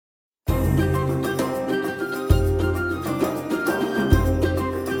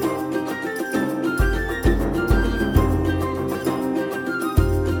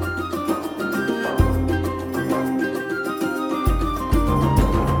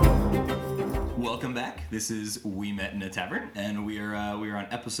welcome back. This is We Met in a Tavern, and we are on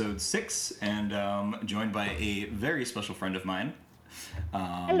episode 6, and joined by a very special friend of mine.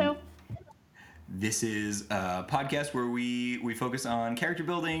 Hello. This is a podcast where we focus on character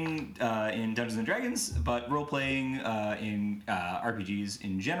building in Dungeons and Dragons, but role playing in RPGs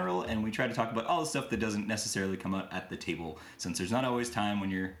in general, and we try to talk about all the stuff that doesn't necessarily come out at the table, since there's not always time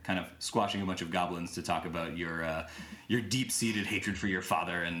when you're kind of squashing a bunch of goblins to talk about your deep-seated hatred for your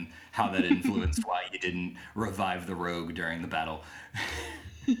father and how that influenced why you didn't revive the rogue during the battle.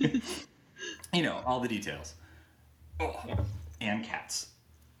 You know, all the details. Oh, and cats.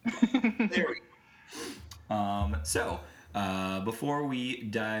 There we go. So, before we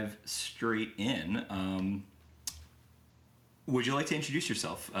dive straight in, would you like to introduce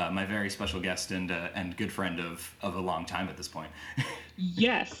yourself, my very special guest and good friend of a long time at this point?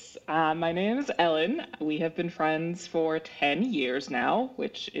 Yes, my name is Ellen. We have been friends for 10 years now,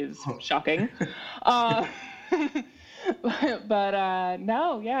 which is shocking. But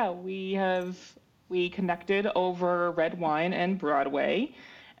no, yeah, we connected over red wine and Broadway.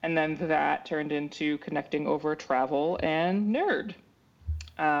 And then that turned into connecting over travel and nerd.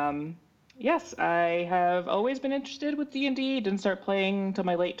 Yes, I have always been interested with D&D. Didn't start playing until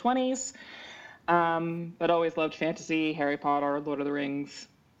my late 20s. But always loved fantasy, Harry Potter, Lord of the Rings,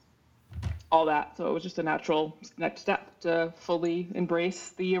 all that. So it was just a natural next step to fully embrace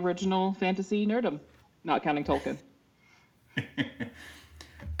the original fantasy nerdom, not counting Tolkien.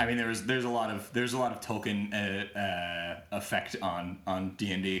 I mean, there's a lot of Tolkien effect on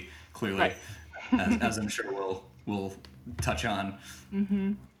D&D, clearly, right. as I'm sure we'll touch on.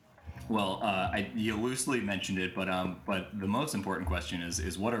 Mm-hmm. Well, you loosely mentioned it, but the most important question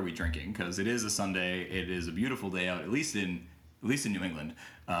is what are we drinking? Because it is a Sunday, it is a beautiful day out, at least in New England.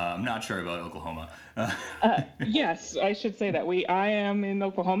 I'm not sure about Oklahoma. Yes, I should say that I am in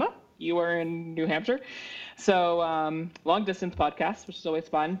Oklahoma. You are in New Hampshire. So, long distance podcast, which is always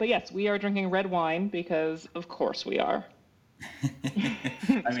fun. But yes, we are drinking red wine because, of course, we are. I mean,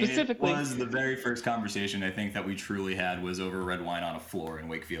 it was the very first conversation I think that we truly had was over red wine on a floor in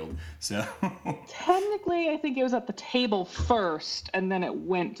Wakefield. So technically, I think it was at the table first, and then it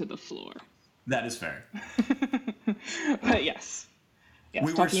went to the floor. That is fair. But yes.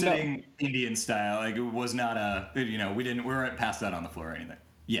 We were sitting Indian style. Like, it was not we weren't passed out on the floor or anything.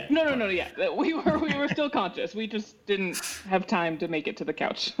 Yeah. No. Yeah, we were still conscious. We just didn't have time to make it to the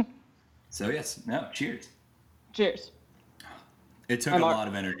couch. So yes, no. Cheers. Cheers. It took a lot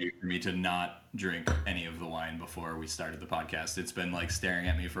of energy for me to not drink any of the wine before we started the podcast. It's been like staring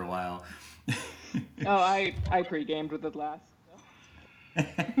at me for a while. Oh, I pre-gamed with the glass. So.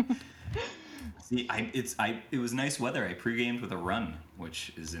 See, it was nice weather. I pre-gamed with a run,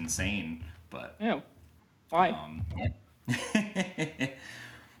 which is insane, but. Oh, why?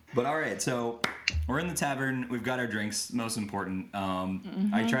 But all right, so we're in the tavern. We've got our drinks. Most important.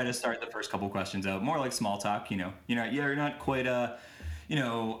 I try to start the first couple questions out more like small talk. You're not quite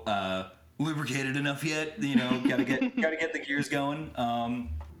lubricated enough yet. Gotta get the gears going.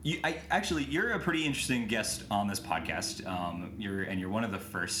 You're a pretty interesting guest on this podcast. You're one of the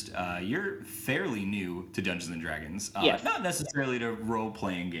first. You're fairly new to Dungeons and Dragons. Yes. Not necessarily to role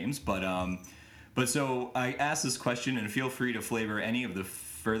playing games, but so I asked this question, and feel free to flavor any of the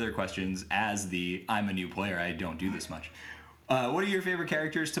further questions as I'm a new player. I don't do this much. What are your favorite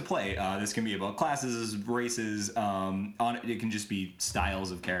characters to play? This can be about classes, races. It can just be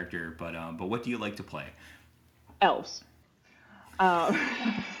styles of character. But what do you like to play? Elves. Okay.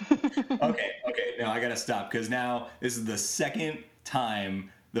 Now I gotta stop because now this is the second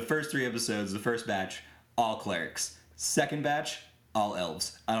time. The first 3 episodes, the first batch, all clerics. Second batch, all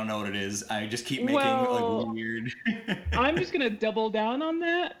elves. I don't know what it is. I just keep making like weird. I'm just gonna double down on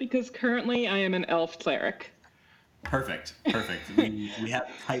that because currently I am an elf cleric. Perfect. We have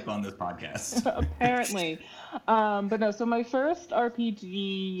type on this podcast. Apparently. But no, so my first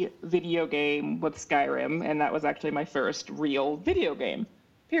RPG video game was Skyrim, and that was actually my first real video game,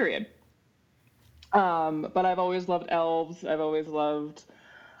 period. But I've always loved elves. I've always loved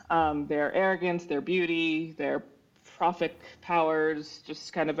their arrogance, their beauty, their prophetic powers,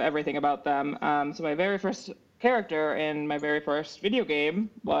 just kind of everything about them. So my very first character in my very first video game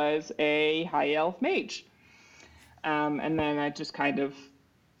was a high elf mage. And then I just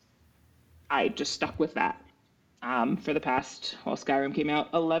stuck with that for the past, Skyrim came out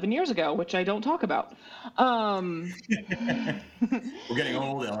 11 years ago, which I don't talk about. We're getting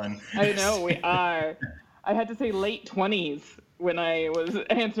old, Ellen. I know, we are. I had to say late 20s when I was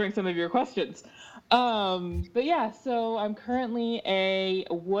answering some of your questions. But yeah, so I'm currently a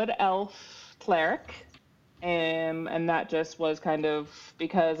wood elf cleric. And that just was kind of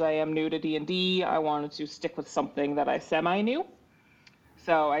because I am new to D&D, I wanted to stick with something that I semi-knew.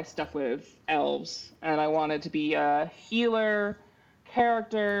 So I stuck with Elves, and I wanted to be a healer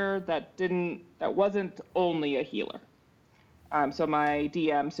character that wasn't only a healer. So my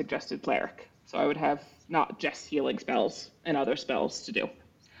DM suggested Cleric. So I would have not just healing spells and other spells to do.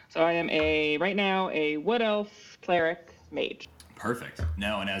 So I am right now a Wood Elf Cleric Mage. Perfect.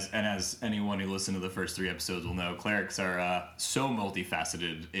 No, and as anyone who listened to the first 3 episodes will know, clerics are so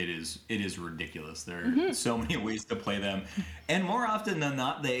multifaceted. It is ridiculous. There are so many ways to play them, and more often than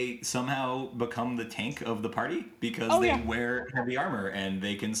not, they somehow become the tank of the party because they wear heavy armor and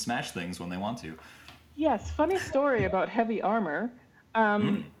they can smash things when they want to. Yes, funny story about heavy armor.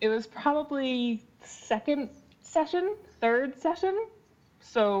 It was probably third session,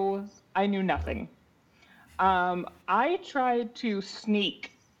 so I knew nothing. I tried to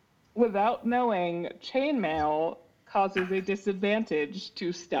sneak without knowing chainmail causes a disadvantage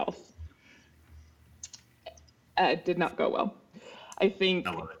to stealth. It did not go well. I think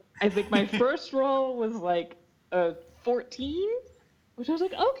my first roll was like a 14, which I was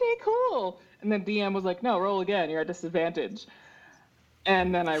like, okay, cool. And then DM was like, no, roll again, you're at disadvantage.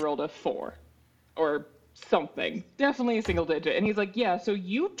 And then I rolled a 4 or something, definitely a single digit. And he's like, yeah, so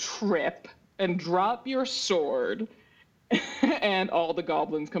you trip and drop your sword, and all the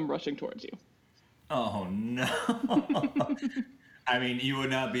goblins come rushing towards you. Oh, no. I mean, you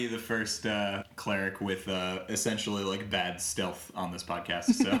would not be the first cleric with essentially like bad stealth on this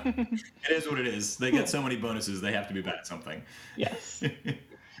podcast, so it is what it is. They get so many bonuses, they have to be bad at something. Yes.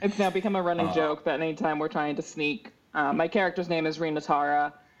 It's now become a running joke that anytime we're trying to sneak, my character's name is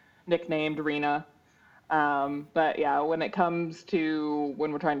Rina, nicknamed Rina. But yeah, when it comes to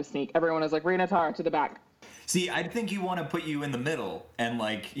when we're trying to sneak, everyone is like, Rina to the back. See, I think you want to put you in the middle, and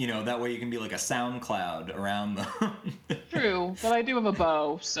like, that way you can be like a sound cloud around them. True, but I do have a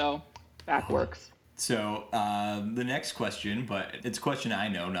bow, so back works. So the next question, but it's a question I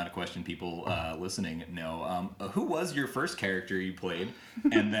know, not a question people listening know. Who was your first character you played?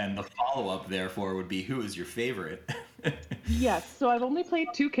 And then the follow-up, therefore, would be who is your favorite? Yes, so I've only played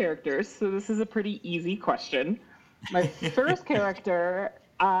 2 characters, so this is a pretty easy question. My first character,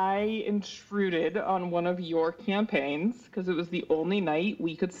 I intruded on one of your campaigns because it was the only night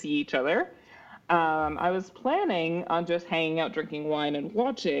we could see each other. I was planning on just hanging out, drinking wine, and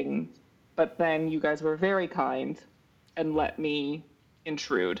watching, but then you guys were very kind and let me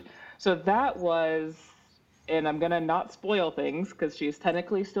intrude. So that was, and I'm going to not spoil things because she's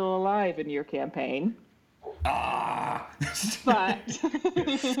technically still alive in your campaign. But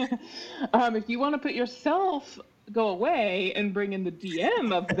if you want to put yourself, go away and bring in the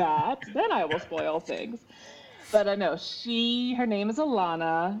DM of that, then I will spoil things. But I know her name is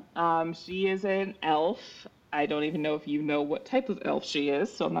Alanna. She is an elf. I don't even know if you know what type of elf she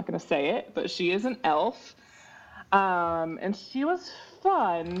is, so I'm not going to say it, but she is an elf. And she was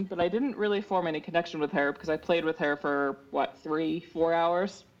fun, but I didn't really form any connection with her because I played with her for, 3-4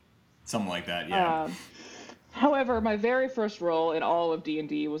 hours? Something like that, yeah. However, my very first roll in all of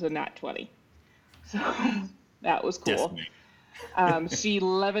D&D was a nat 20. So that was cool. She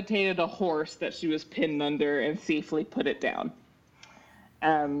levitated a horse that she was pinned under and safely put it down.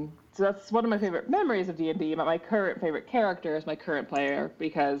 So that's one of my favorite memories of D&D, but my current favorite character is my current player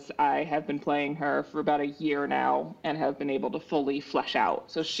because I have been playing her for about a year now and have been able to fully flesh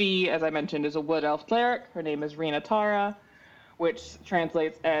out. So she, as I mentioned, is a Wood Elf Cleric. Her name is Rina, which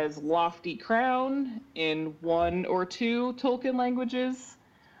translates as lofty crown in 1 or 2 Tolkien languages.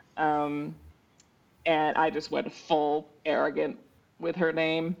 And I just went full arrogant with her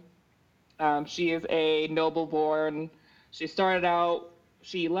name. She is a noble-born.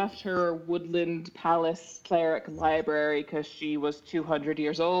 She left her woodland palace cleric library because she was 200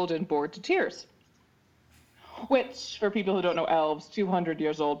 years old and bored to tears. Which, for people who don't know elves, 200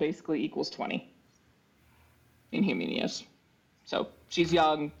 years old basically equals 20 in human years. So she's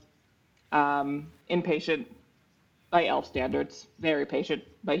young, impatient by elf standards, very patient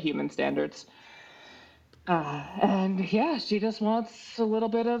by human standards. And yeah, she just wants a little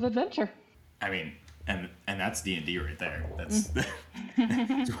bit of adventure. I mean, and that's D&D right there. That's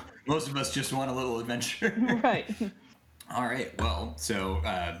most of us just want a little adventure. Right. All right. Well, so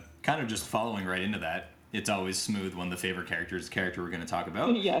kind of just following right into that, it's always smooth when the favorite character is the character we're going to talk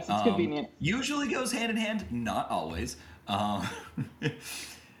about. Yes, it's convenient. Usually goes hand in hand, not always.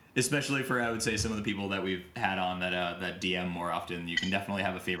 Especially for, I would say, some of the people that we've had on that DM more often. You can definitely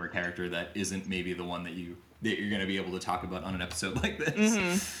have a favorite character that isn't maybe the one that you're going to be able to talk about on an episode like this.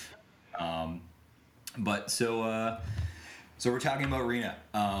 Mm-hmm. But so we're talking about Rina.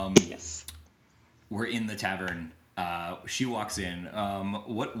 Yes. we're in the tavern. She walks in.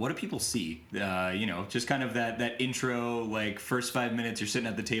 What do people see? Just kind of that intro, like first 5 minutes, you're sitting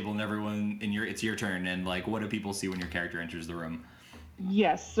at the table and everyone, it's your turn. And like, what do people see when your character enters the room?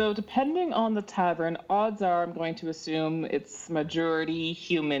 Yes, so depending on the tavern, odds are I'm going to assume it's majority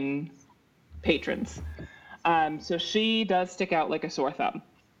human patrons. So she does stick out like a sore thumb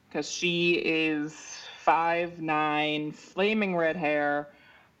because she is 5'9", flaming red hair,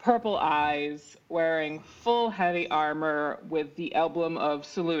 purple eyes, wearing full heavy armor with the emblem of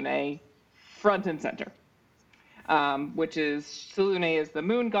Selune front and center, which is Selune is the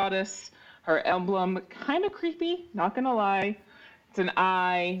moon goddess. Her emblem, kind of creepy, not gonna lie. It's an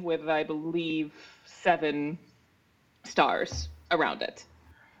eye with, I believe, 7 stars around it.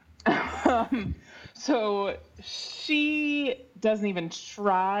 So she doesn't even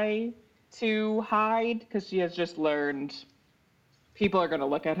try to hide because she has just learned people are going to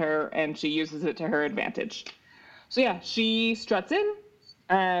look at her, and she uses it to her advantage. So yeah, she struts in.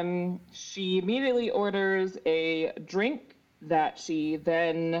 She immediately orders a drink that she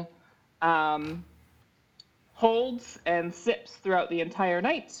then holds and sips throughout the entire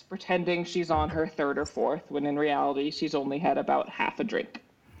night, pretending she's on her 3rd or 4th, when in reality she's only had about half a drink.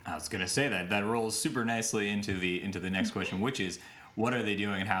 I was gonna say that rolls super nicely into the next question, which is what are they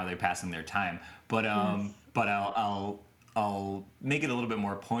doing and how are they passing their time? But Yes. but I'll make it a little bit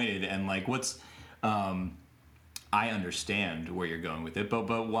more pointed and like what's I understand where you're going with it,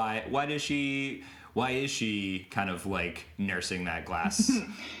 but why is she kind of like nursing that glass?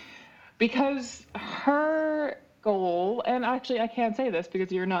 Because her goal, and actually I can't say this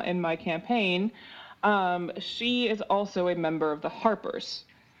because you're not in my campaign, she is also a member of the Harpers,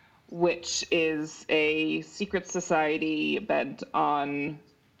 which is a secret society bent on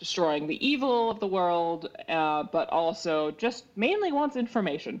destroying the evil of the world, but also just mainly wants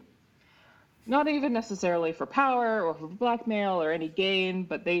information. Not even necessarily for power or for blackmail or any gain,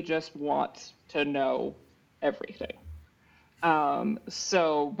 but they just want to know everything.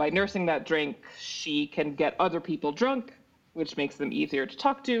 So by nursing that drink, she can get other people drunk, which makes them easier to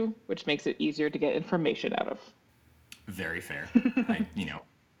talk to, which makes it easier to get information out of. Very fair.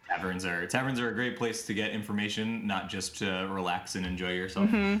 Taverns are a great place to get information, not just to relax and enjoy yourself.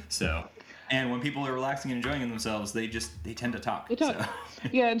 Mm-hmm. So, and when people are relaxing and enjoying themselves, they tend to talk. They talk. So.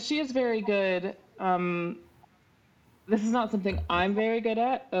 Yeah, and she is very good. This is not something I'm very good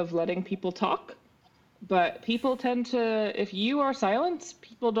at, of letting people talk. But people tend to, if you are silent,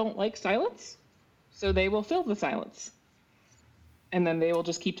 people don't like silence. So they will fill the silence. And then they will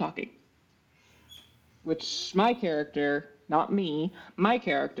just keep talking. Which my character, not me, my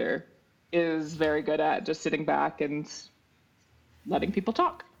character is very good at, just sitting back and letting people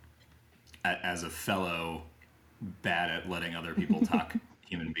talk. As a fellow bad at letting other people talk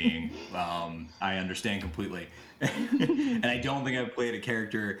human being, I understand completely. And I don't think I've played a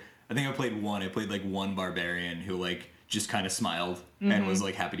character... I think I played one. I played like one barbarian who like just kind of smiled and was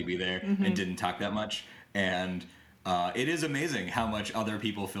like happy to be there and didn't talk that much. And it is amazing how much other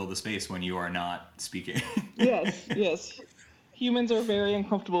people fill the space when you are not speaking. Yes. Humans are very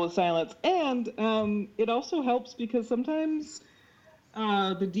uncomfortable with silence, and it also helps because sometimes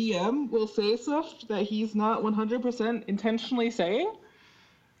the DM will say stuff that he's not 100% intentionally saying,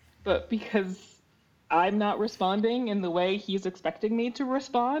 but because I'm not responding in the way he's expecting me to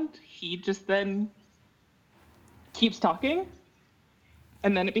respond, he just then keeps talking,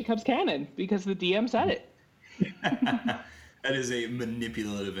 and then it becomes canon because the DM said it. That is a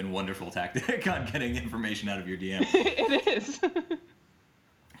manipulative and wonderful tactic on getting information out of your DM. It is.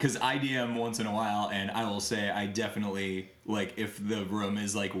 Because I DM once in a while, and I will say I definitely, like, if the room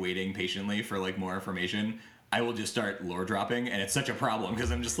is, like, waiting patiently for, like, more information, I will just start lore dropping, and it's such a problem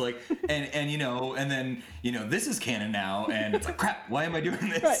because I'm just like, and then this is canon now, and it's like, crap, why am I doing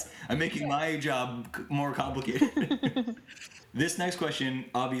this? Right. I'm making my job more complicated. This next question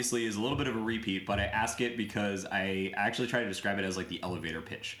obviously is a little bit of a repeat, but I ask it because I actually try to describe it as like the elevator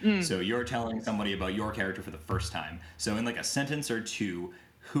pitch. So you're telling somebody about your character for the first time. So in like a sentence or two,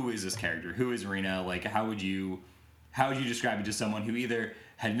 who is this character? Who is Rina? Like, how would you describe it to someone who either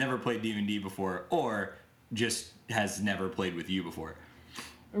had never played D&D before or just has never played with you before?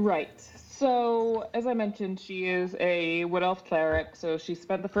 Right. So, as I mentioned, she is a Wood Elf Cleric, so she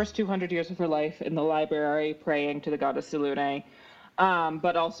spent the first 200 years of her life in the library praying to the goddess Selune,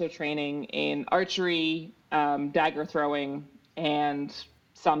 but also training in archery, dagger throwing, and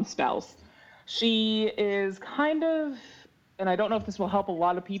some spells. She is kind of, and I don't know if this will help a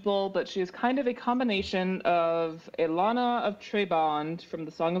lot of people, but she is kind of a combination of Alanna of Trebond from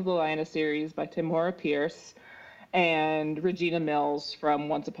the Song of the Lioness series by Tamora Pierce and Regina Mills from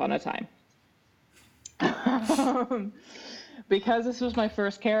Once Upon a Time. Because this was my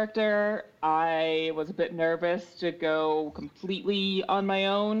first character, I was a bit nervous to go completely on my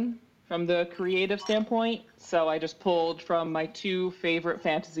own from the creative standpoint. So I just pulled from my 2 favorite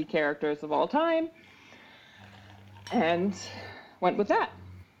fantasy characters of all time and went with that.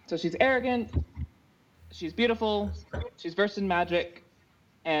 So she's arrogant, she's beautiful, she's versed in magic,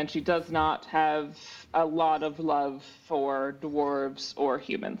 and she does not have a lot of love for dwarves or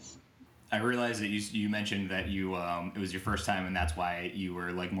humans. I realized that you mentioned that you it was your first time, and that's why you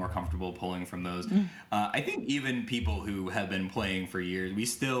were like more comfortable pulling from those. I think even people who have been playing for years, we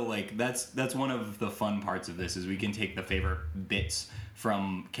still like that's one of the fun parts of this is we can take the favorite bits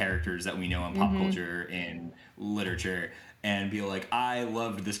from characters that we know in pop culture and literature and be like, I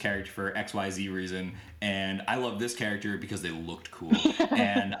loved this character for XYZ reason, and I love this character because they looked cool,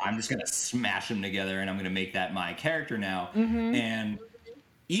 and I'm just gonna smash them together, and I'm gonna make that my character now, and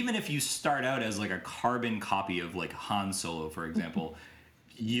even if you start out as like a carbon copy of like Han Solo, for example,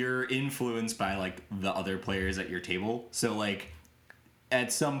 you're influenced by like the other players at your table. So like at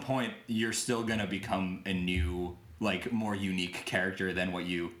some point you're still going to become a new, like more unique character than what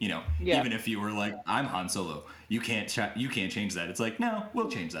you know, even if you were like, I'm Han Solo, you can't change that. It's like, no, we'll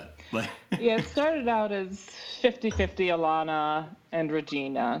change that. Like, yeah, it started out as 50-50 Alanna and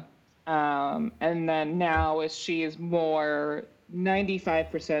Regina. And then now she is more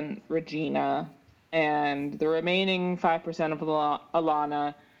 95% Regina, and the remaining 5% of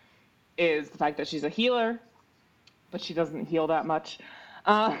Alanna is the fact that she's a healer, but she doesn't heal that much,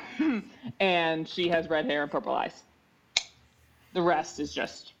 and she has red hair and purple eyes. The rest is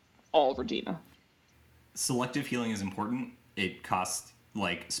just all Regina. Selective healing is important. It costs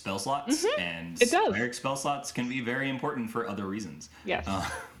like spell slots, and it does. Cleric spell slots can be very important for other reasons. Yes.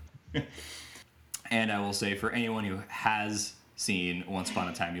 And I will say, for anyone who has seen Once Upon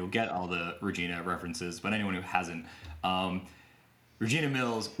a Time, you'll get all the Regina references, but anyone who hasn't, Regina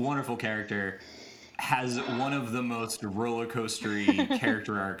Mills, wonderful character, has one of the most roller coastery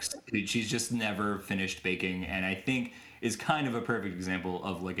character arcs. She's just never finished baking, and I think is kind of a perfect example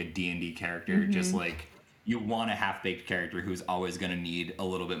of like a D&D character, just like you want a half-baked character who's always going to need a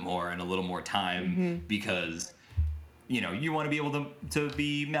little bit more and a little more time because you know, you want to be able to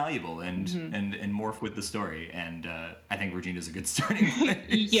be malleable and morph with the story. And I think Regina's a good starting place.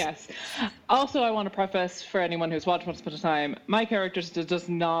 Yes. Also, I want to preface for anyone who's watched Once Upon a Time, my character does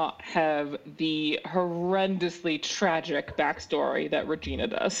not have the horrendously tragic backstory that Regina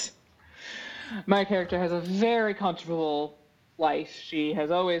does. My character has a very comfortable life. She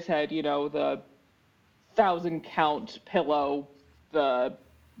has always had, you know, the 1,000-count pillow, the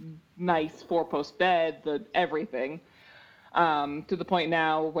nice 4-post bed, the everything. To the point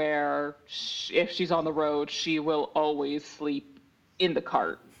now where if she's on the road, she will always sleep in the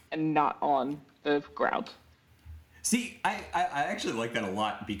cart and not on the ground. See, I actually like that a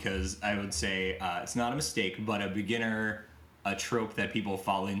lot because I would say it's not a mistake, but a trope that people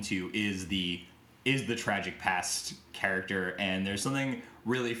fall into is the tragic past character, and there's something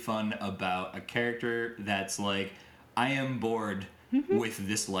really fun about a character that's like, I am bored with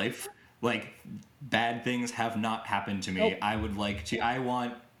this life. Like, bad things have not happened to me. Nope. I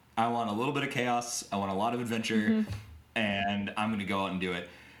want a little bit of chaos. I want a lot of adventure, and I'm going to go out and do it.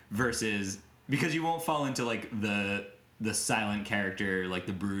 Versus, because you won't fall into, like, the silent character, like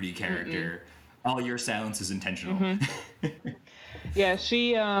the broody character. All your silence is intentional. Yeah,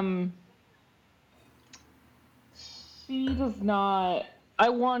 she does not... I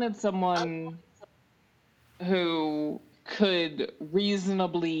wanted someone who could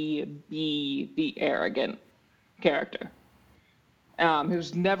reasonably be the arrogant character,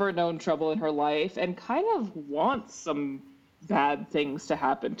 who's never known trouble in her life and kind of wants some bad things to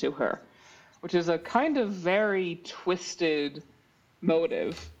happen to her, which is a kind of very twisted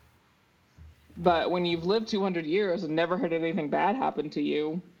motive. But when you've lived 200 years and never had anything bad happen to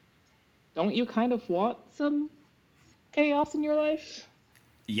you, don't you kind of want some chaos in your life?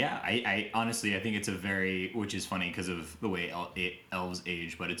 Yeah, I honestly, I think it's a very, which is funny because of the way elves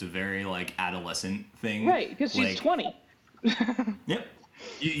age, but it's a very, like, adolescent thing. Right, because she's 20. Yep.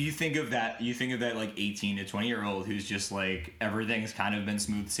 You think of that, like, 18 to 20-year-old who's just, like, everything's kind of been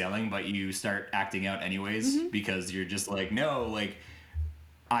smooth sailing, but you start acting out anyways because you're just like, no, like,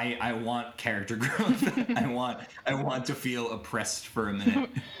 I want character growth. I want to feel oppressed for a minute.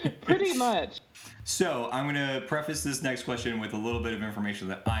 Pretty much. So I'm going to preface this next question with a little bit of information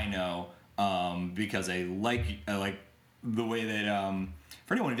that I know, because I like the way that,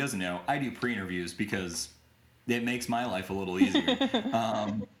 for anyone who doesn't know, I do pre-interviews because it makes my life a little easier.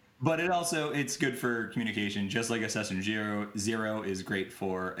 But it's good for communication, just like a session zero is great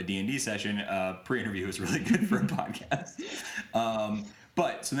for a D&D session. Pre-interview is really good for a podcast.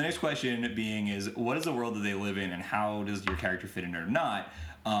 But so the next question being is, what is the world that they live in, and how does your character fit in or not?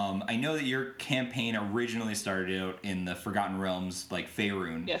 I know that your campaign originally started out in the Forgotten Realms, like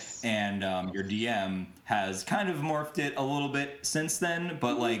Faerun. Yes. And your DM has kind of morphed it a little bit since then,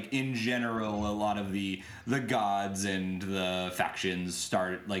 but like in general, a lot of the gods and the factions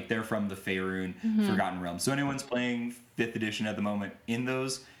start, like they're from the Faerun Forgotten Realms. So anyone's playing 5th edition at the moment in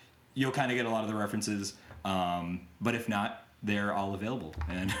those, you'll kind of get a lot of the references. But if not, they're all available.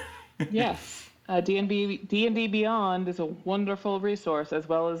 And yes. D&D Beyond is a wonderful resource, as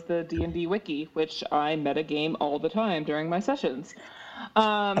well as the D&D Wiki, which I metagame all the time during my sessions.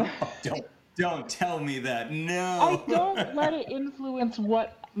 Don't tell me that. No. I don't let it influence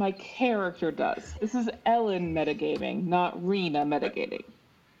what my character does. This is Ellen metagaming, not Rina metagaming.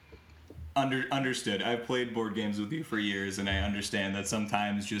 Understood. I've played board games with you for years, and I understand that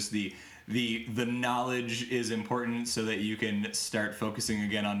sometimes just the knowledge is important so that you can start focusing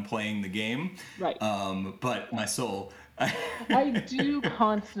again on playing the game. Right. But my soul. I do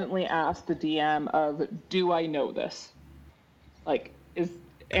constantly ask the DM of, do I know this? Like,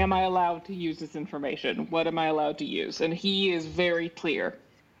 am I allowed to use this information? What am I allowed to use? And he is very clear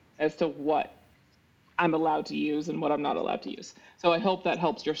as to what I'm allowed to use and what I'm not allowed to use. So I hope that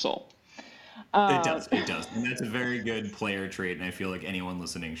helps your soul. It does. And that's a very good player trait, and I feel like anyone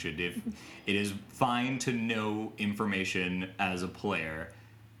listening should. If it is fine to know information as a player,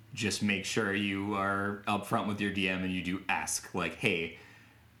 just make sure you are upfront with your DM and you do ask, like, hey,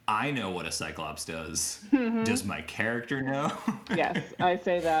 I know what a Cyclops does. Does my character know? Yes, I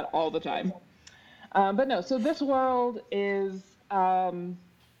say that all the time. But no, so this world is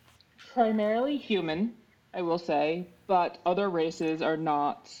primarily human, I will say, but other races are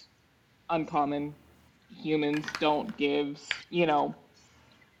not uncommon. Humans don't give,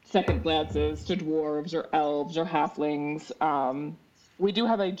 second glances to dwarves or elves or halflings. We do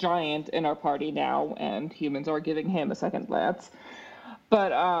have a giant in our party now, and humans are giving him a second glance.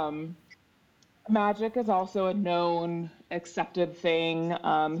 But magic is also a known, accepted thing.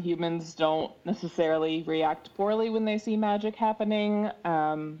 Humans don't necessarily react poorly when they see magic happening,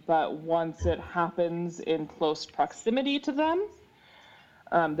 but once it happens in close proximity to them,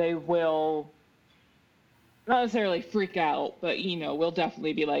 they will not necessarily freak out, but, we'll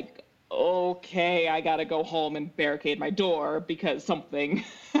definitely be like, okay, I gotta go home and barricade my door because something's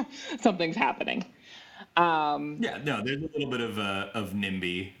happening. Yeah, no, there's a little bit of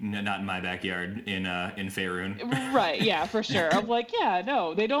NIMBY, not in my backyard, in Faerun. Right, yeah, for sure. Of like, yeah,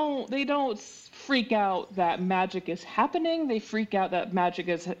 no, they don't freak out that magic is happening. They freak out that magic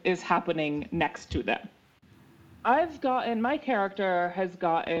is happening next to them. My character has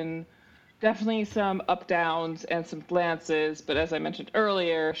gotten definitely some up downs and some glances, but as I mentioned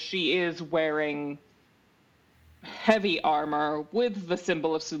earlier, she is wearing heavy armor with the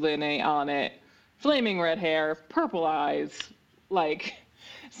symbol of Selune on it, flaming red hair, purple eyes. Like,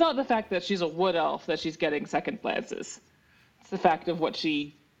 it's not the fact that she's a wood elf that she's getting second glances. It's the fact of what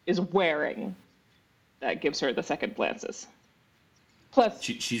she is wearing that gives her the second glances. Plus,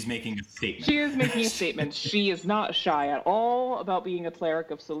 she's making a statement. She is making a statement. She is not shy at all about being a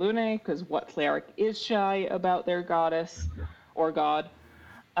cleric of Selune, because what cleric is shy about their goddess or god?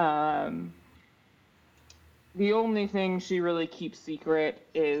 The only thing she really keeps secret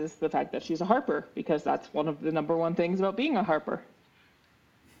is the fact that she's a harper, because that's one of the number one things about being a harper.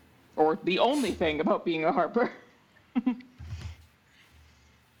 Or the only thing about being a harper.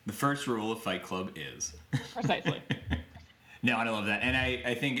 The first rule of Fight Club is... Precisely. No, I love that. And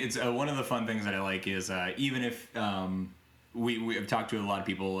I think it's one of the fun things that I like is even if we have talked to a lot of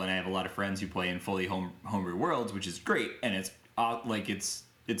people, and I have a lot of friends who play in fully homebrew worlds, which is great, and it's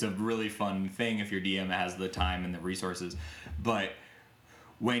it's a really fun thing if your DM has the time and the resources. But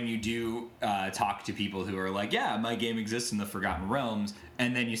when you do talk to people who are like, yeah, my game exists in the Forgotten Realms,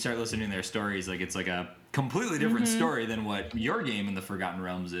 and then you start listening to their stories, like it's like a completely different story than what your game in the Forgotten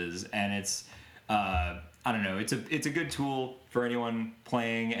Realms is, and it's I don't know, it's a good tool for anyone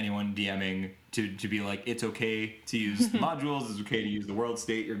playing, anyone DMing to be like, it's okay to use the modules, it's okay to use the world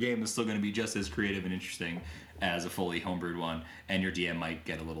state. Your game is still going to be just as creative and interesting as a fully homebrewed one, and your DM might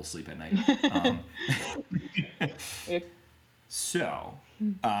get a little sleep at night. So,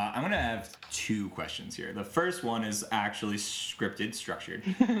 I'm going to have two questions here. The first one is actually structured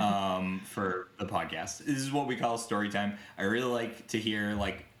for the podcast. This is what we call story time. I really like to hear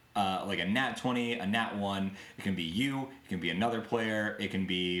like a nat 20, a nat 1. It can be you, it can be another player, it can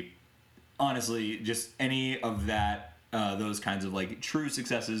be honestly just any of that those kinds of like true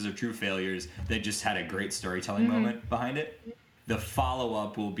successes or true failures that just had a great storytelling moment behind it. The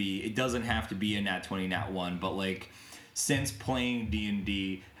follow-up will be, it doesn't have to be a nat 20, nat 1, but like since playing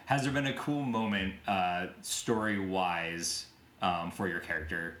D&D, has there been a cool moment story-wise for your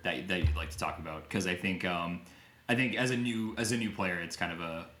character that you'd like to talk about? Because I think as a new player, it's kind of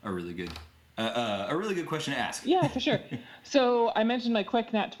a really good question to ask. Yeah, for sure. So I mentioned my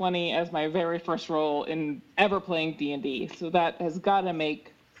quick nat 20 as my very first role in ever playing D&D. So that has got to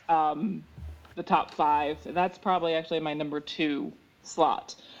make the top 5. And that's probably actually my number 2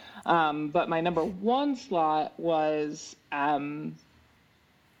 slot. But my number 1 slot was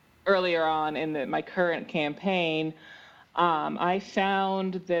earlier on in my current campaign. I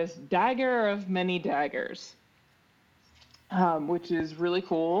found this dagger of many daggers, which is really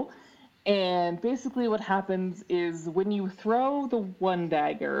cool. And basically what happens is when you throw the one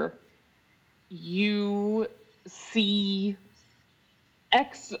dagger, you see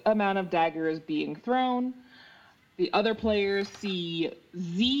X amount of daggers being thrown. The other players see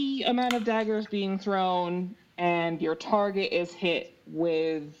Z amount of daggers being thrown, and your target is hit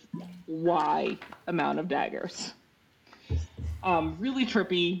with Y amount of daggers. Really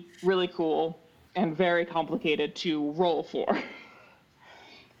trippy, really cool, and very complicated to roll for.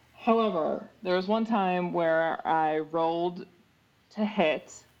 However, there was one time where I rolled to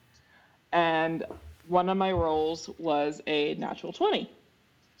hit, and one of my rolls was a natural 20.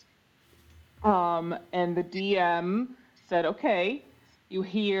 And the DM said, okay, you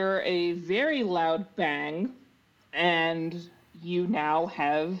hear a very loud bang, and you now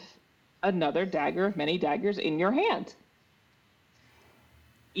have another dagger of many daggers in your hand,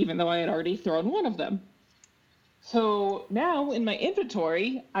 even though I had already thrown one of them. So now in my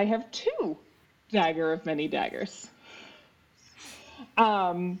inventory, I have 2 dagger of many daggers,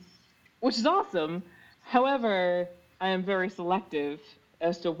 which is awesome. However, I am very selective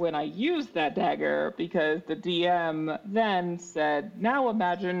as to when I use that dagger, because the DM then said, now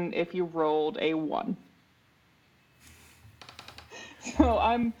imagine if you rolled a 1.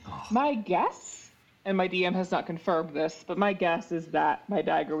 So my guess, and my DM has not confirmed this, but my guess is that my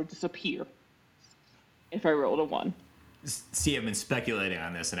dagger would disappear if I rolled a 1. See, I've been speculating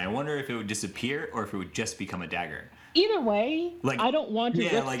on this, and I wonder if it would disappear or if it would just become a dagger. Either way, I don't want to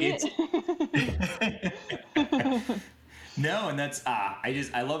risk it. No, and that's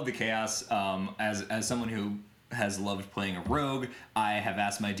I love the chaos. As someone who has loved playing a rogue, I have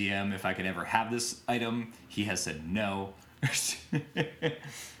asked my DM if I could ever have this item. He has said no.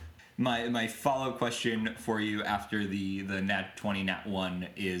 My follow-up question for you after the nat 20, nat 1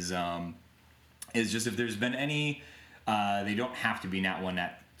 is just if there's been any, they don't have to be nat 1,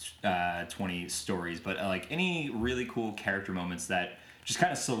 nat 20 stories, but like any really cool character moments that just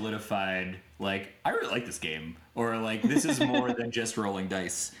kind of solidified, like, I really like this game, or like, this is more than just rolling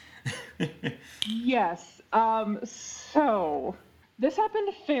dice. Yes. So this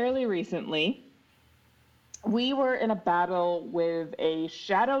happened fairly recently. We were in a battle with a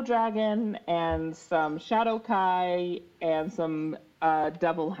shadow dragon and some shadow kai and some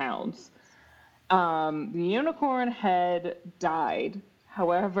devil hounds. The unicorn head died.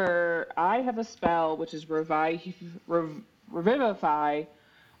 However, I have a spell which is Revivify,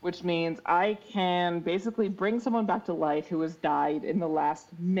 which means I can basically bring someone back to life who has died in the last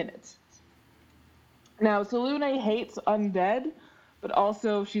minute. Now, Selune hates undead, but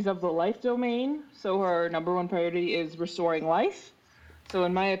also she's of the life domain, so her number 1 priority is restoring life. So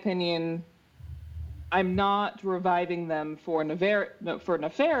in my opinion, I'm not reviving them for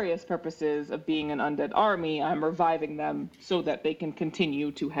nefarious purposes of being an undead army. I'm reviving them so that they can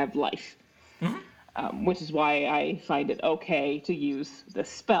continue to have life. Mm-hmm. Which is why I find it okay to use this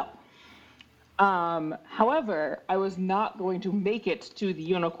spell. However, I was not going to make it to the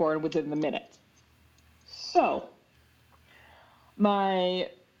unicorn within the minute. So, my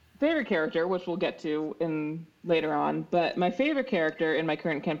favorite character, which we'll get to later on, but my favorite character in my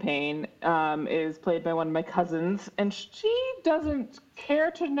current campaign is played by one of my cousins, and she doesn't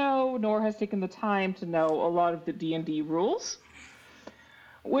care to know, nor has taken the time to know a lot of the D&D rules,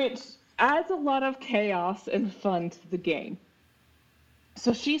 which adds a lot of chaos and fun to the game.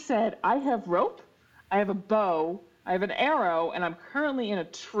 So she said, I have rope, I have a bow, I have an arrow, and I'm currently in a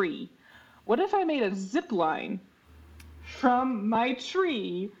tree. What if I made a zip line from my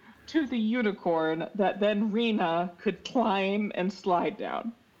tree to the unicorn that then Rina could climb and slide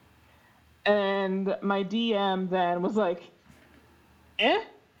down? And my DM then was like,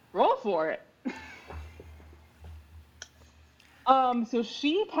 roll for it. So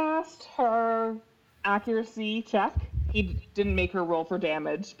she passed her accuracy check. He didn't make her roll for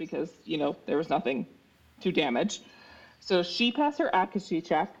damage because, there was nothing to damage. So she passed her accuracy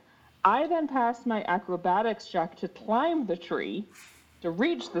check. I then passed my acrobatics check to climb the tree, to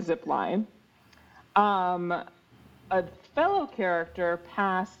reach the zip line. A fellow character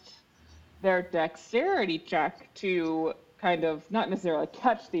passed their dexterity check to kind of not necessarily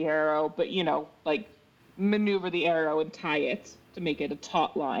catch the arrow, but like maneuver the arrow and tie it to make it a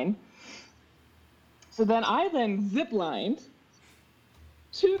taut line. So then I ziplined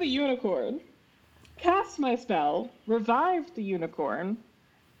to the unicorn, cast my spell, revived the unicorn,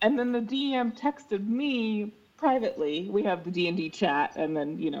 and then the DM texted me privately. We have the D&D chat, and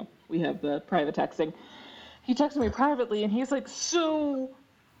then, we have the private texting. He texted me privately, and he's like, so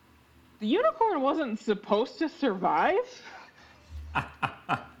the unicorn wasn't supposed to survive?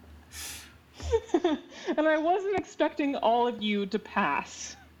 And I wasn't expecting all of you to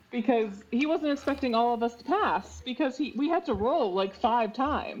pass, because he wasn't expecting all of us to pass, because we had to roll like 5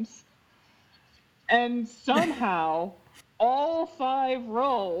 times. And somehow, all 5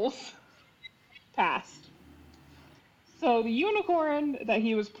 rolls passed. So the unicorn that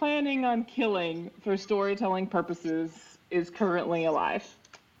he was planning on killing for storytelling purposes is currently alive.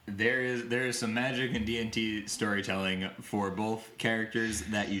 There is some magic in D&T storytelling for both characters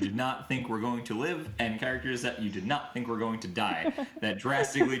that you did not think were going to live and characters that you did not think were going to die that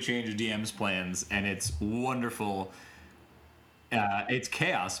drastically change a DM's plans, and it's wonderful. It's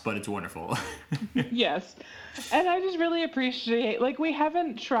chaos, but it's wonderful. Yes. And I just really appreciate, we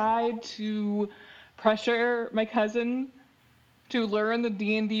haven't tried to pressure my cousin to learn the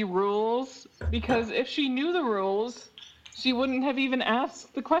D&D rules, because if she knew the rules, she wouldn't have even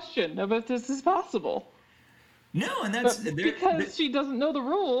asked the question of if this is possible. No, and that's... because she doesn't know the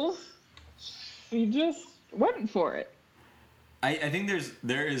rules, she just went for it. I think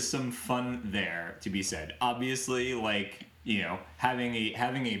there is some fun there to be said. Obviously, having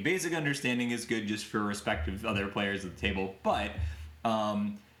a basic understanding is good just for respect of other players at the table, but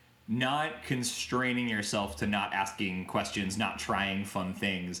not constraining yourself to not asking questions, not trying fun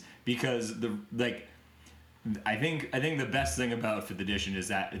things, because I think the best thing about 5th edition is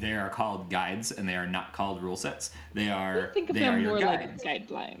that they are called guides and they are not called rule sets. They are think of them more like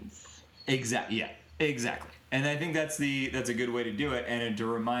guidelines. Exactly. Yeah. Exactly. And I think that's a good way to do it, and to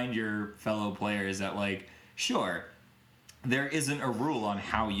remind your fellow players that sure, there isn't a rule on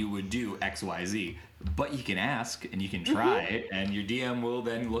how you would do X, Y, Z, but you can ask and you can try, and your DM will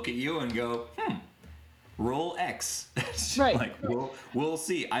then look at you and go, roll X. Right. We'll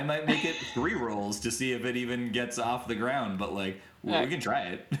see. I might make it 3 rolls to see if it even gets off the ground, but we can try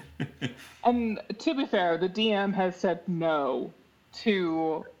it. And to be fair, the DM has said no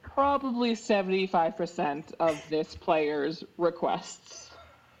to probably 75% of this player's requests.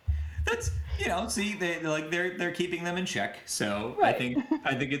 That's see, they're keeping them in check. So right. I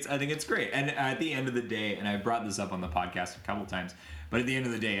think it's great. And at the end of the day, and I brought this up on the podcast a couple times, but at the end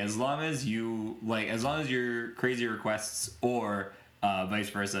of the day, as long as your crazy requests or vice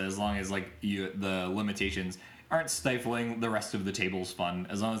versa, as long as the limitations aren't stifling the rest of the table's fun,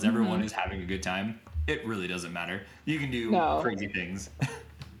 as long as everyone is having a good time, it really doesn't matter. You can do crazy things.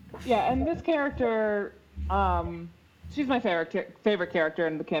 Yeah, and this character, she's my favorite character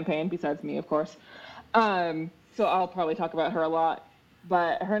in the campaign, besides me, of course. So I'll probably talk about her a lot.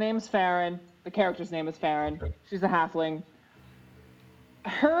 But her name's Farron. The character's name is Farron. She's a halfling.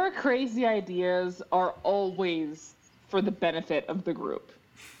 Her crazy ideas are always for the benefit of the group,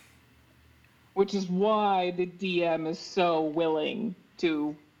 which is why the DM is so willing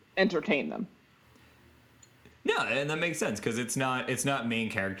to entertain them. No, and that makes sense, because it's not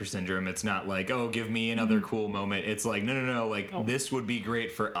main character syndrome. It's not give me another cool moment. It's no. This would be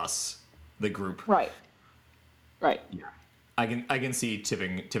great for us, the group. Right. Yeah, I can see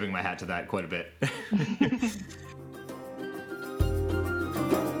tipping my hat to that quite a bit.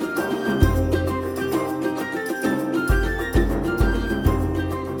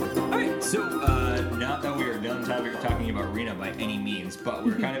 All right, so not that we are done talking about Rina by any means, but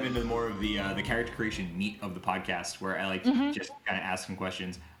we're kind of into more of the character creation meat of the podcast, where I just kind of ask some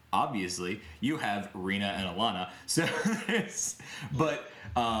questions. Obviously, you have Rina and Alanna, so but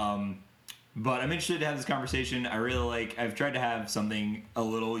I'm interested to have this conversation. I really I've tried to have something a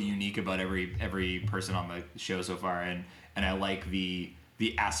little unique about every person on the show so far, and I like the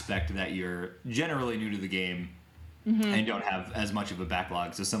aspect that you're generally new to the game and don't have as much of a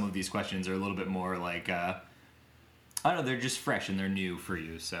backlog. So some of these questions are a little bit more I don't know, they're just fresh and they're new for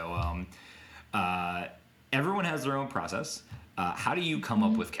you. So everyone has their own process. How do you come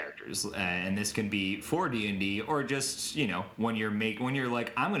up with characters? And this can be for D&D or just, when you're I'm going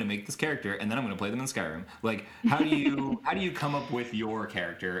to make this character and then I'm going to play them in Skyrim. How do you come up with your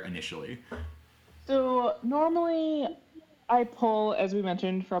character initially? So normally I pull, as we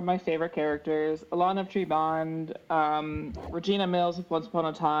mentioned, from my favorite characters, Alanna of Trebond, Regina Mills with Once Upon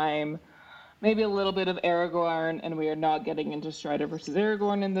a Time, maybe a little bit of Aragorn, and we are not getting into Strider versus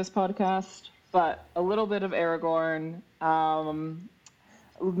Aragorn in this podcast, but a little bit of Aragorn,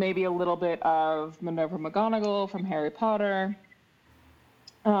 maybe a little bit of Minerva McGonagall from Harry Potter.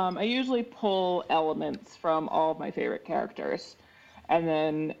 I usually pull elements from all of my favorite characters, and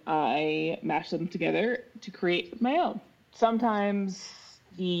then I mash them together to create my own. Sometimes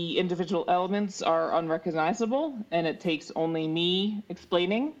the individual elements are unrecognizable, and it takes only me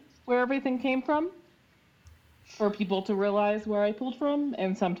explaining where everything came from for people to realize where I pulled from,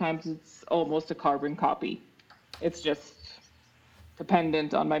 and sometimes it's almost a carbon copy. It's just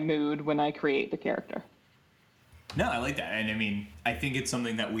dependent on my mood when I create the character. No, I like that. And I mean, I think it's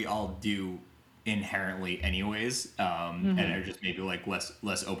something that we all do inherently anyways, and are just maybe like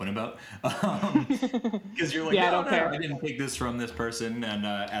less open about, because you're like, yeah, no, I didn't take this from this person. And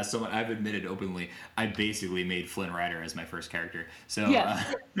as someone, I've admitted openly, I basically made Flynn Rider as my first character, so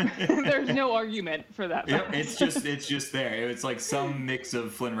yes. There's no argument for that. Yep, it's just there. It's like some mix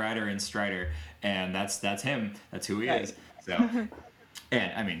of Flynn Rider and Strider, and that's him. That's who he is. So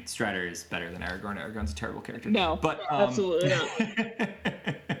and I mean, Strider is better than Aragorn. Aragorn's a terrible character. No, but absolutely not.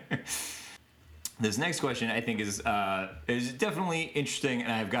 This next question I think is definitely interesting,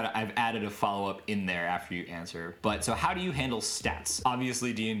 and I've added a follow-up in there after you answer. But so how do you handle stats?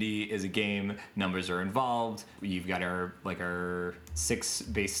 Obviously D&D is a game, numbers are involved. You've got our 6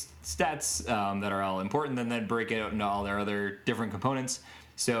 base stats that are all important, and then break it out into all their other different components.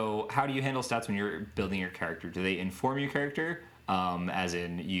 So how do you handle stats when you're building your character? Do they inform your character? As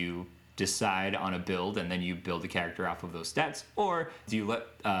in you decide on a build and then you build the character off of those stats, or do you let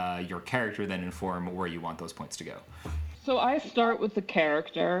your character then inform where you want those points to go? So I start with the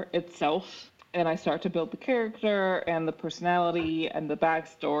character itself, and I start to build the character and the personality and the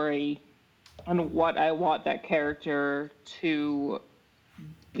backstory and what I want that character to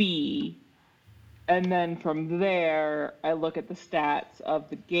be. And then from there, I look at the stats of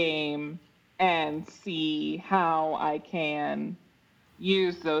the game and see how I can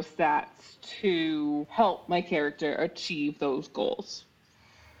use those stats to help my character achieve those goals.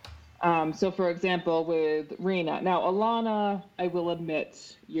 So for example, with Rina. Now, Alanna, I will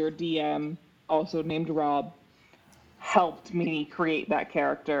admit, your DM, also named Rob, helped me create that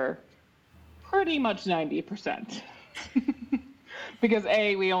character pretty much 90%. Because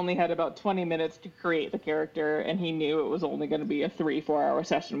A, we only had about 20 minutes to create the character, and he knew it was only going to be a 3-4 hour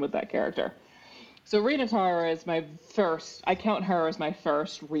session with that character. So Rina Tara is I count her as my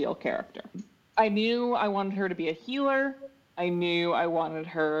first real character. I knew I wanted her to be a healer. I knew I wanted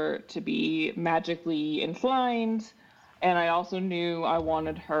her to be magically inclined. And I also knew I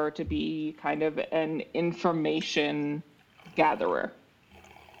wanted her to be kind of an information gatherer.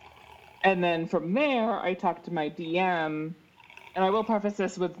 And then from there, I talked to my DM. And I will preface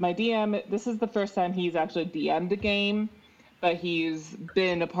this with my DM. This is the first time he's actually DM'd a game. But he's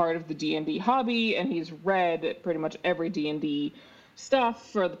been a part of the D&D hobby, and he's read pretty much every D&D stuff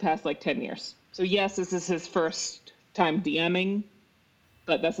for the past, 10 years. So yes, this is his first time DMing,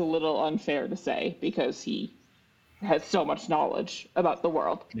 but that's a little unfair to say, because he has so much knowledge about the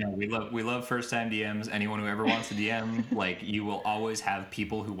world. Yeah, we love first-time DMs. Anyone who ever wants to DM, you will always have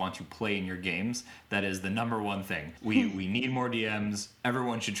people who want to play in your games. That is the number one thing. We need more DMs.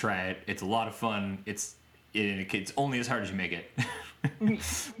 Everyone should try it. It's a lot of fun. It's only as hard as you make it.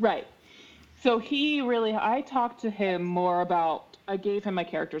 Right. So I talked to him more about, I gave him my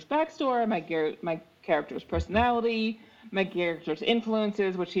character's backstory, my character's personality, my character's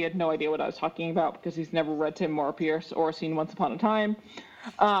influences, which he had no idea what I was talking about because he's never read Tamora Pierce or seen Once Upon a Time.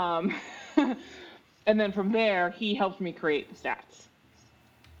 And then from there, he helped me create the stats.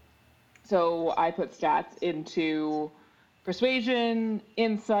 So I put stats into persuasion,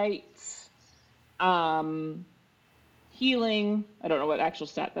 insights, healing. I don't know what actual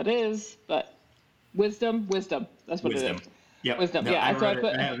stat that is, but wisdom. That's what it is. Yep. Wisdom. No, Yeah. I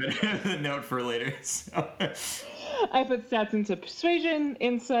have a note for later. So. I put stats into persuasion,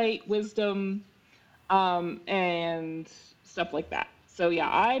 insight, wisdom, and stuff like that. So yeah,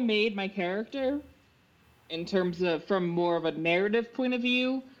 I made my character in terms of from more of a narrative point of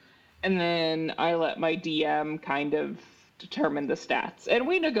view, and then I let my DM kind of determine the stats, and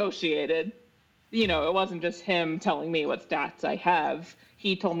we negotiated. It wasn't just him telling me what stats I have.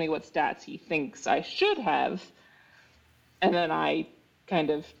 He told me what stats he thinks I should have. And then I kind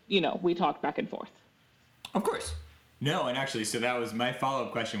of, we talked back and forth. Of course. No, and actually, so that was my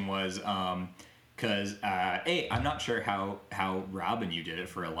follow-up question was, because I'm not sure how Rob and you did it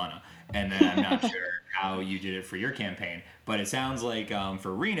for Alanna, and then I'm not sure how you did it for your campaign. But it sounds like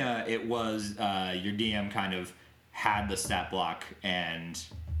for Rina, it was your DM kind of had the stat block and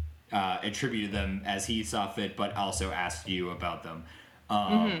attributed them as he saw fit, but also asked you about them.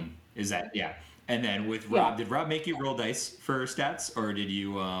 Is that yeah? And then with Rob, did Rob make you roll dice for stats, or did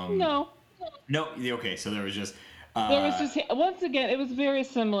you? No. No. Okay, so there was just. There was just, once again, it was very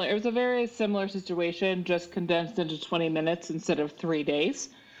similar. It was a very similar situation, just condensed into 20 minutes instead of 3 days.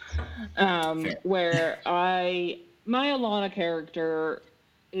 Where my Alanna character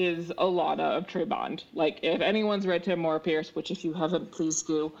is Alanna of Trebond. Like, if anyone's read Tamora Pierce, which if you haven't, please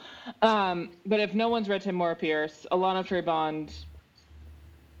do. But if no one's read Tamora Pierce, Alanna of Trebond,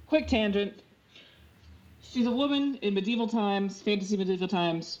 quick tangent. She's a woman in medieval times, fantasy medieval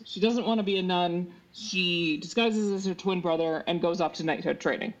times. She doesn't want to be a nun. She disguises as her twin brother and goes off to knighthood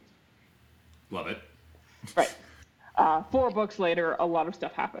training. Love it. Right. 4 books later, a lot of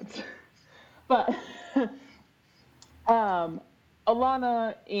stuff happens. But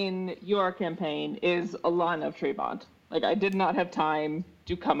Alanna in your campaign is Alanna of Trebond. Like, I did not have time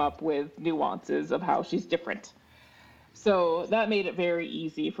to come up with nuances of how she's different. So that made it very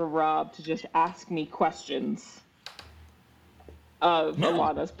easy for Rob to just ask me questions of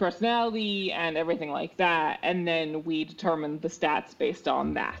Alanna's personality and everything like that, and then we determined the stats based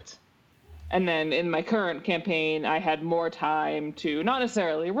on that. And then in my current campaign, I had more time to not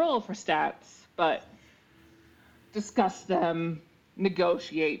necessarily roll for stats, but discuss them,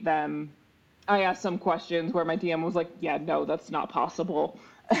 negotiate them. I asked some questions where my DM was like, yeah, no, that's not possible.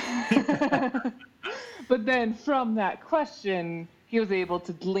 But then from that question, he was able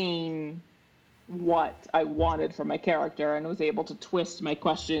to glean what I wanted from my character and was able to twist my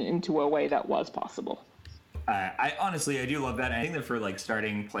question into a way that was possible. I do love that. I think that for like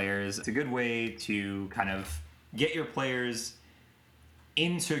starting players, it's a good way to kind of get your players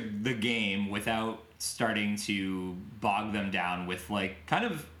into the game without starting to bog them down with like kind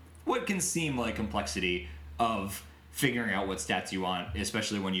of what can seem like complexity of figuring out what stats you want,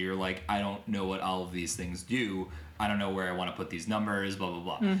 especially when you're like, I don't know what all of these things do. I don't know where I want to put these numbers, blah,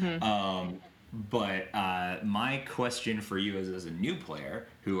 blah, blah. But my question for you as a new player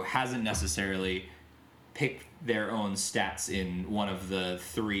who hasn't necessarily picked their own stats in one of the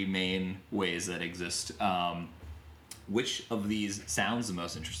 3 main ways that exist, which of these sounds the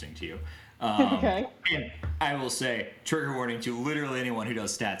most interesting to you? Okay. And I will say, trigger warning to literally anyone who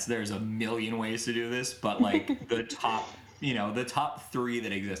does stats, there's a million ways to do this, but like the top 3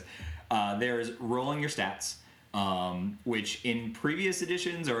 that exist. There's rolling your stats, which in previous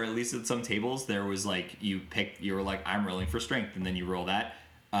editions, or at least at some tables, there was like, you were like, I'm rolling for strength, and then you roll that.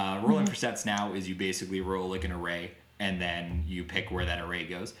 Rolling for stats now is you basically roll like an array, and then you pick where that array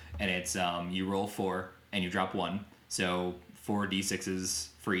goes. And it's, you roll 4, and you drop 1. So 4 d6s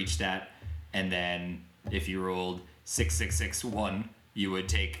for each stat. And then if you rolled 6, 6, 6, 1, you would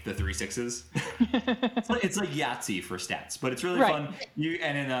take the 3 6s. It's like Yahtzee for stats, but it's really fun.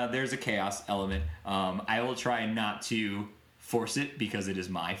 There's a chaos element. I will try not to force it because it is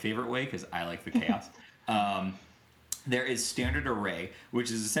my favorite way because I like the chaos. There is standard array,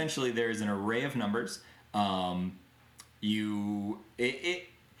 which is essentially there is an array of numbers. It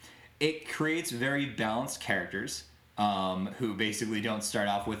creates very balanced characters. Who basically don't start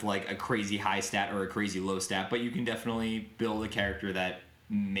off with like a crazy high stat or a crazy low stat, but you can definitely build a character that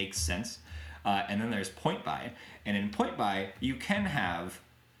makes sense. And then there's point buy, and in point buy you can have,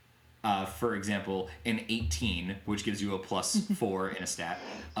 for example, an 18, which gives you a +4 in a stat,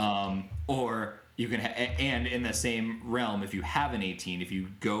 or you can and in the same realm, if you have an 18, if you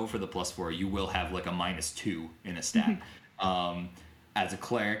go for the +4, you will have like a -2 in a stat. As a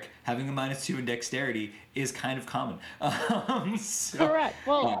cleric, having a -2 in dexterity is kind of common. Correct.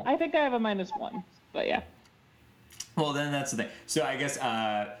 Well, I think I have a -1, but yeah. Well, then that's the thing. So I guess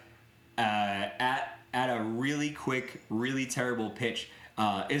at a really quick, really terrible pitch,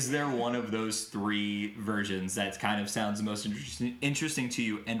 is there one of those 3 versions that kind of sounds the most interesting to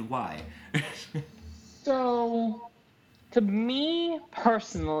you, and why? So, to me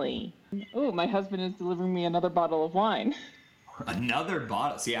personally, my husband is delivering me another bottle of wine. Another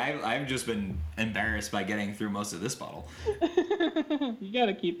bottle. See, I've just been embarrassed by getting through most of this bottle. You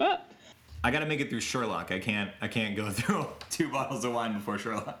gotta keep up. I gotta make it through Sherlock. I can't go through 2 bottles of wine before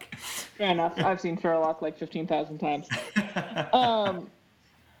Sherlock. Fair enough. I've seen Sherlock like 15,000 times.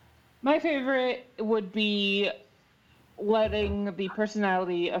 My favorite would be letting the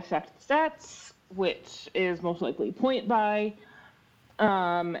personality affect stats, which is most likely point buy.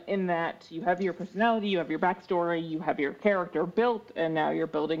 In that you have your personality, you have your backstory, you have your character built, and now you're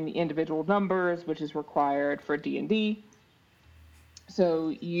building the individual numbers, which is required for D&D. So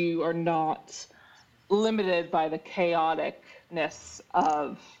you are not limited by the chaoticness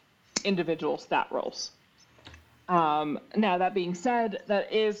of individual stat rolls. Now, that being said,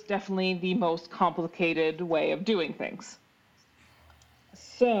 that is definitely the most complicated way of doing things.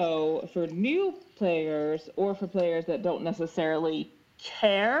 So, for new players, or for players that don't necessarily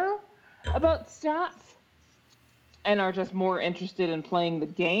care about stats and are just more interested in playing the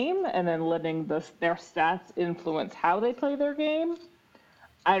game and then letting their stats influence how they play their game,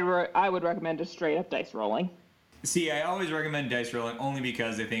 I would recommend just straight up dice rolling. See, I always recommend dice rolling only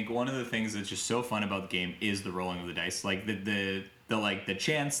because I think one of the things that's just so fun about the game is the rolling of the dice, like the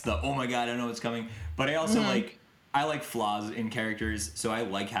chance, the oh my god, I know what's coming. But I also I like flaws in characters, so I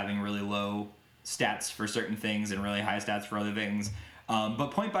like having really low stats for certain things and really high stats for other things.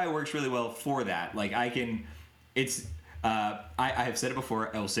 But point buy works really well for that. Like I have said it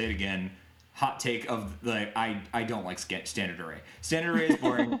before, I will say it again. Hot take of I don't like standard array. Standard array is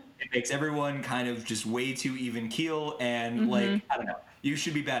boring. It makes everyone kind of just way too even keel, and like I don't know. You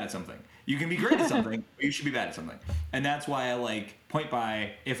should be bad at something. You can be great at something, but you should be bad at something. And that's why I like point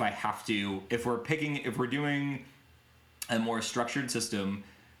buy if I have to. If we're doing a more structured system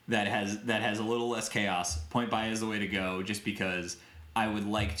that has a little less chaos, point buy is the way to go. Just because I would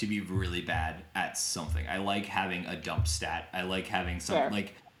like to be really bad at something. I like having a dump stat. I like having something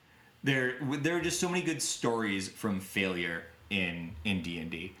like. There are just so many good stories from failure in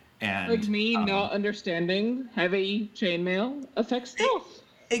D&D, and like me not understanding heavy chainmail affects stealth.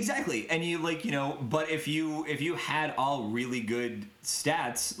 Exactly, and but if you had all really good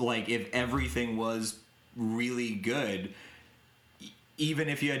stats, like if everything was really good, even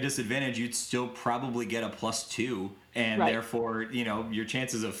if you had disadvantage, you'd still probably get a +2, and therefore, your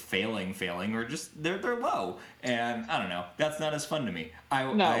chances of failing are just they're low. And I don't know, that's not as fun to me. I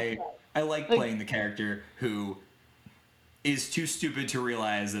like playing the character who is too stupid to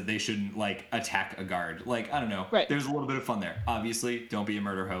realize that they shouldn't attack a guard. Like, I don't know. Right. There's a little bit of fun there. Obviously, don't be a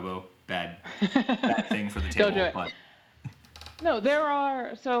murder hobo. Bad thing for the table. Don't do it. But. No, there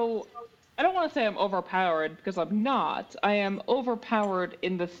are. So I don't want to say I'm overpowered because I'm not. I am overpowered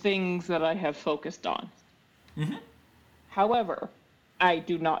in the things that I have focused on. Mm-hmm. However, I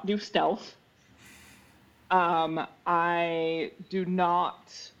do not do stealth. I do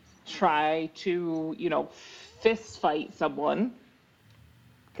not try to, fist fight someone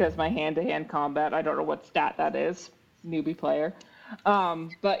because my hand-to-hand combat, I don't know what stat that is, newbie player.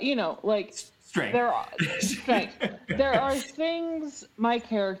 But strength. There are things my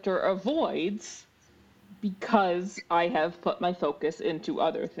character avoids because I have put my focus into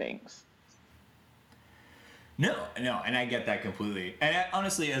other things. No, and I get that completely. And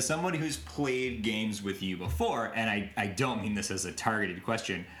honestly, as someone who's played games with you before, and I don't mean this as a targeted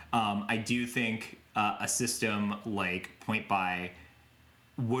question, I do think a system like point buy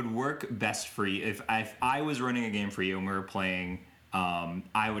would work best for you. If I was running a game for you and we were playing,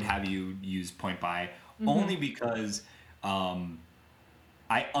 I would have you use point buy only because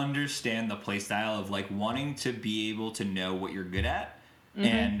I understand the play style of wanting to be able to know what you're good at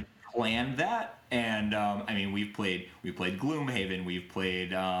and plan that. And we've played Gloomhaven, we've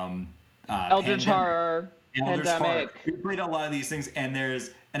played Eldritch Horror, Pandemic. We've played a lot of these things, and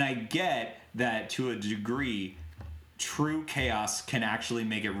I get that to a degree, true chaos can actually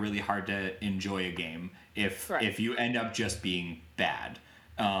make it really hard to enjoy a game if you end up just being bad.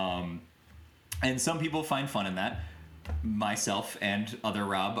 And some people find fun in that. Myself and other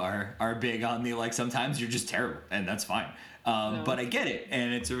Rob are big on the sometimes you're just terrible, and that's fine. But I get it,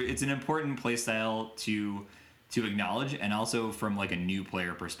 and it's an important play style to acknowledge, and also from a new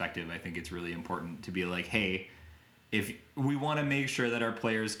player perspective, I think it's really important to be hey, if we want to make sure that our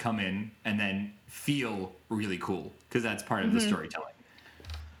players come in and then feel really cool, because that's part of the storytelling.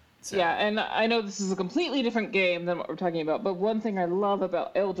 So. Yeah, and I know this is a completely different game than what we're talking about, but one thing I love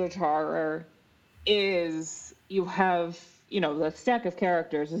about Eldritch Horror is you have, the stack of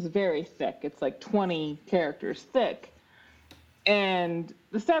characters is very thick. It's 20 characters thick. And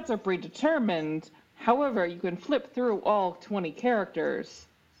the stats are predetermined. However, you can flip through all 20 characters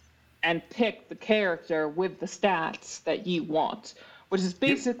and pick the character with the stats that you want, which is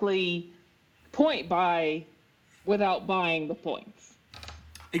basically point buy without buying the points.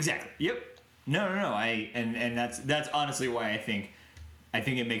 Exactly. Yep. No. And that's honestly why I think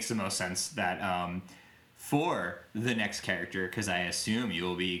it makes the most sense that for the next character, because I assume you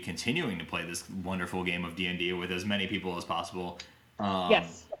will be continuing to play this wonderful game of D&D with as many people as possible.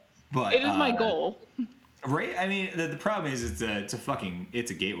 Yes. But it is my goal. Right? I mean, the problem is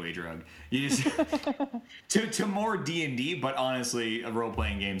it's a gateway drug. You just to more D&D, but honestly, role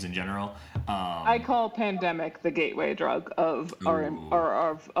playing games in general. I call Pandemic the gateway drug of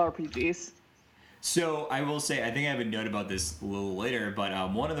of RPGs. So I will say, I think I have a note about this a little later, but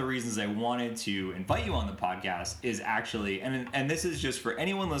one of the reasons I wanted to invite you on the podcast is actually, and this is just for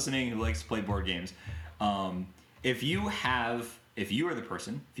anyone listening who likes to play board games. If you are the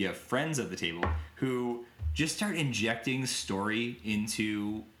person, if you have friends at the table who just start injecting story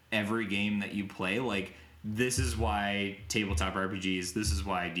into every game that you play, like this is why tabletop RPGs, this is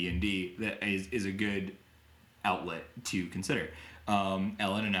why D&D that is a good outlet to consider. Ellen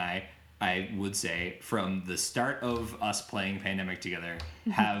and I would say, from the start of us playing Pandemic together,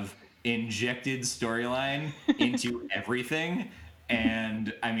 have injected storyline into everything.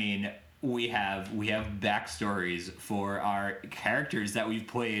 And I mean, we have backstories for our characters that we've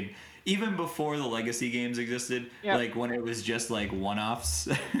played even before the legacy games existed. Yep. Like when it was just like one-offs.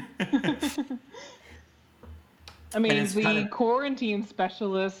 I mean, the quarantine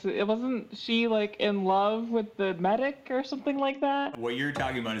specialist, wasn't she like in love with the medic or something like that? What you're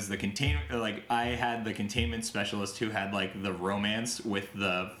talking about is the containment. Like I had the containment specialist who had like the romance with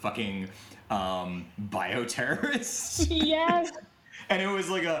the fucking bioterrorists. Yes. And it was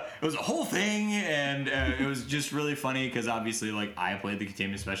a whole thing, and it was just really funny because obviously like I played the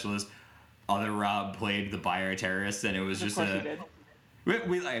containment specialist, other Rob played the bioterrorist, and it was just we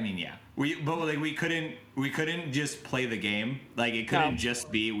couldn't just play the game. Like it couldn't just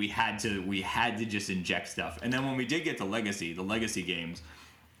be we had to just inject stuff. And then when we did get to the legacy games,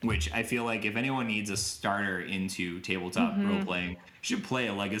 which I feel like if anyone needs a starter into tabletop role playing, you should play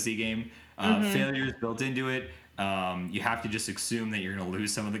a legacy game. Failure is built into it. You have to just assume that you're going to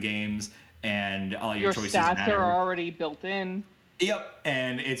lose some of the games, and all your choices stats matter. are already built in. Yep,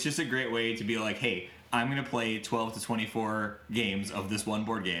 and it's just a great way to be like, hey, I'm going to play 12 to 24 games of this one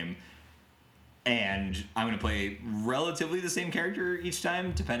board game, and I'm going to play relatively the same character each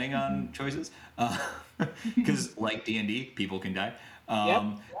time, depending on choices. Because like D&D, people can die.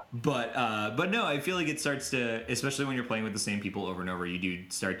 But no, I feel like it starts to, especially when you're playing with the same people over and over, you do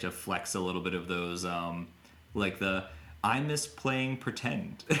start to flex a little bit of those, like the I miss playing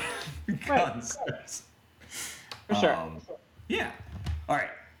pretend concepts. For sure. Yeah. All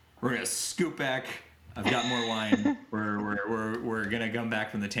right, we're gonna scoop back. I've got more wine. We're gonna come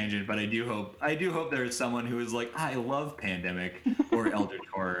back from the tangent, but I do hope there's someone who is like, I love Pandemic or Eldritch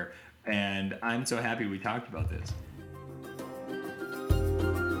Horror, and I'm so happy we talked about this.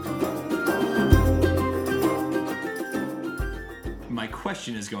 My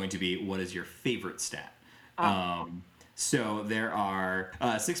question is going to be, what is your favorite stat? So there are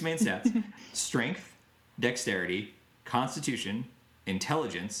 6 main stats: strength, dexterity, constitution,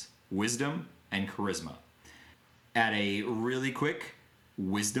 intelligence, wisdom, and charisma. At a really quick,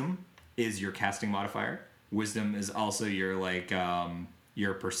 wisdom is your casting modifier. Wisdom is also your like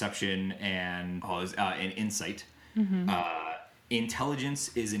your perception and insight. Intelligence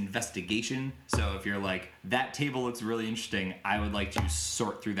is investigation. So if you're like, that table looks really interesting, I would like to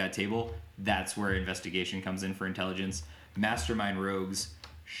sort through that table. That's where investigation comes in for intelligence. Mastermind rogues,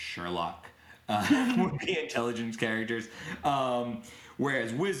 Sherlock, would be intelligence characters.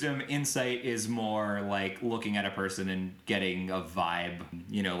 Whereas wisdom, insight is more like looking at a person and getting a vibe,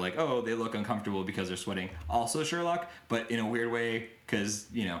 you know, like, oh, they look uncomfortable because they're sweating. Also Sherlock, but in a weird way, because,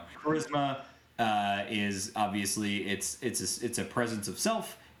 you know, charisma is obviously it's a presence of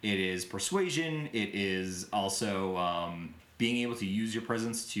self. It is persuasion. It is also being able to use your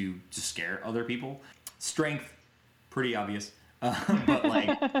presence to scare other people. Strength, pretty obvious. But like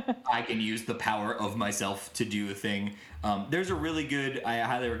I can use the power of myself to do a thing. There's a really good, I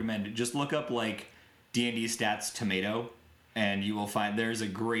highly recommend it. Just look up like D&D stats tomato, and you will find there's a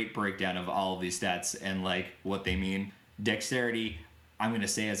great breakdown of all of these stats and like what they mean. Dexterity, I'm going to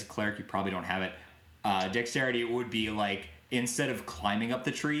say as a cleric, you probably don't have it. Dexterity would be like, instead of climbing up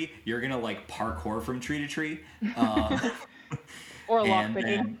the tree, you're going to like parkour from tree to tree. Or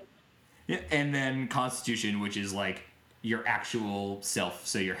lockpicking. Yeah, and then constitution, which is like your actual self,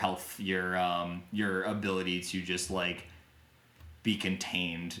 so your health, your ability to just like be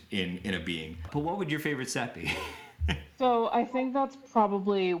contained in a being. But what would your favorite stat be? So I think that's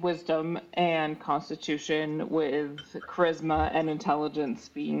probably wisdom and constitution, with charisma and intelligence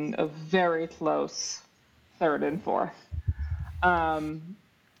being a very close third and fourth.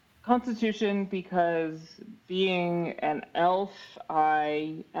 Constitution, because being an elf,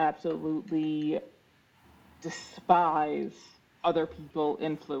 I absolutely despise other people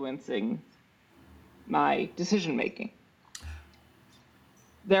influencing my decision making.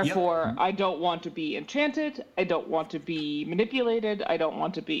 Therefore, I don't want to be enchanted. I don't want to be manipulated. I don't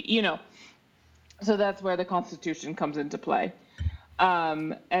want to be, So that's where the Constitution comes into play.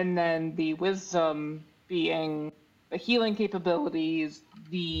 And then the wisdom being the healing capabilities,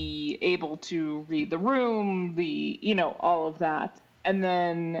 the able to read the room, all of that. And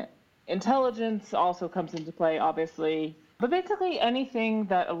then intelligence also comes into play, obviously. But basically anything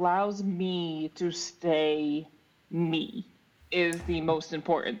that allows me to stay me is the most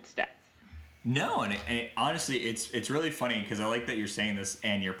important step. No, and honestly, it's really funny because I like that you're saying this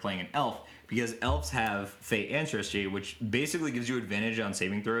and you're playing an elf, because elves have Fate Ancestry, which basically gives you advantage on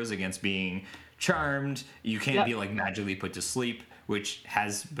saving throws against being charmed. You can't be like magically put to sleep, which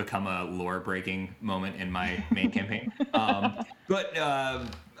has become a lore-breaking moment in my main campaign. But the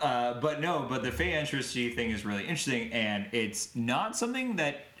Fate Ancestry thing is really interesting, and it's not something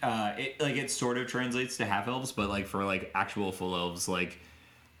that it sort of translates to half elves, but like for like actual full elves, like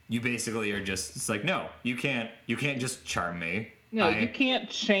you basically are just, it's like, no, you can't just charm me. No, you can't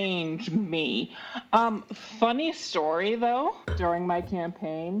change me. Funny story though, during my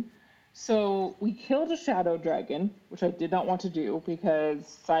campaign. So we killed a shadow dragon, which I did not want to do because,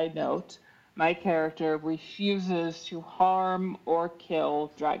 side note, my character refuses to harm or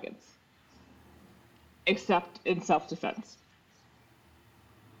kill dragons. Except in self-defense.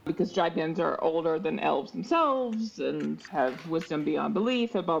 Because dragons are older than elves themselves and have wisdom beyond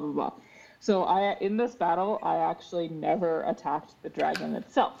belief and blah, blah, blah. So in this battle, I actually never attacked the dragon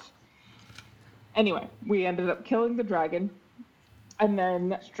itself. Anyway, we ended up killing the dragon and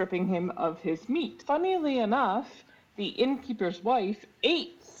then stripping him of his meat. Funnily enough, the innkeeper's wife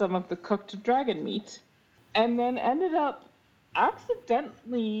ate some of the cooked dragon meat and then ended up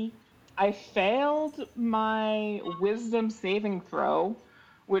accidentally, I failed my wisdom saving throw,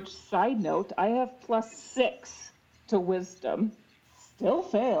 which, side note, I have +6 to wisdom. Still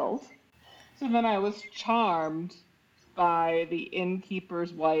failed. So then I was charmed by the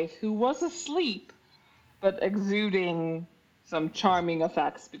innkeeper's wife, who was asleep, but exuding some charming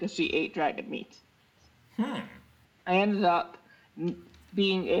effects because she ate dragon meat. I ended up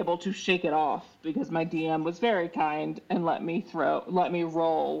being able to shake it off because my DM was very kind and let me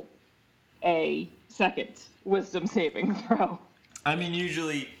roll a second wisdom saving throw. I mean,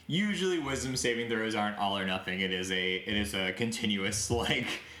 usually wisdom saving throws aren't all or nothing. It is a continuous, like,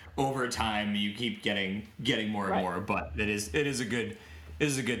 over time you keep getting more and more, but it is a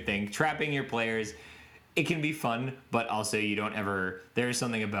good thing. Trapping your players, it can be fun, but also you don't ever, there's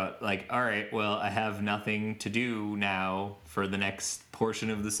something about like, all right, well, I have nothing to do now for the next portion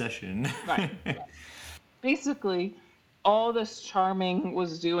of the session. Right. Basically, all this charming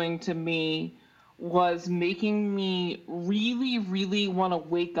was doing to me was making me really, really want to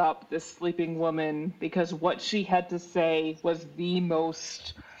wake up this sleeping woman, because what she had to say was the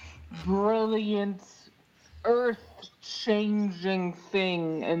most brilliant, earth-changing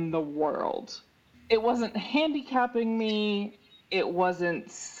thing in the world. It wasn't handicapping me. It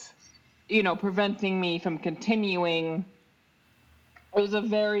wasn't, preventing me from continuing. It was a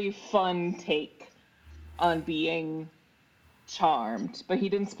very fun take on being charmed, but he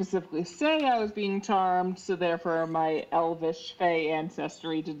didn't specifically say I was being charmed, so therefore my elvish fey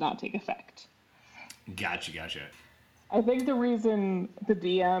ancestry did not take effect. Gotcha. I think the reason the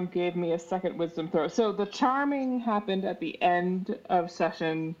DM gave me a second wisdom throw, so the charming happened at the end of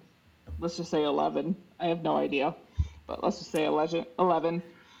session, let's just say 11. I have no idea, but let's just say 11.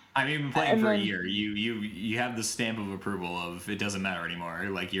 I mean, you've been playing for a year. You have the stamp of approval of it doesn't matter anymore.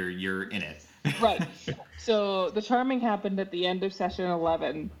 Like you're in it. Right. So the charming happened at the end of session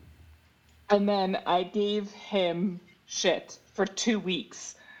 11, and then I gave him shit for 2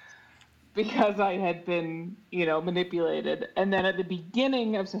 weeks because I had been, manipulated. And then at the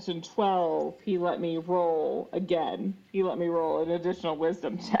beginning of session 12, he let me roll again. He let me roll an additional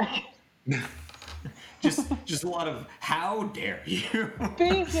wisdom check. just a lot of how dare you.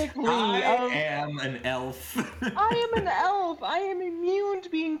 Basically, I am an elf. I am an elf. I am immune to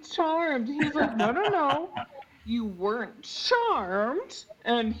being charmed. He's like, no, you weren't charmed.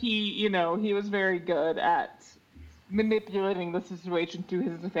 And he was very good at manipulating the situation to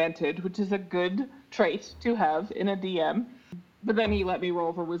his advantage, which is a good trait to have in a DM. But then he let me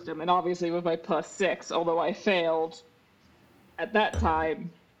roll for wisdom, and obviously with my +6, although I failed at that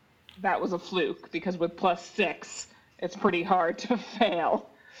time, that was a fluke, because with +6, it's pretty hard to fail.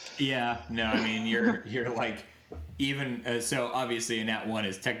 Yeah, no, I mean, you're like, even, so obviously a nat 1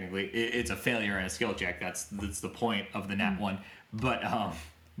 is technically, it's a failure and a skill check, that's the point of the nat 1, but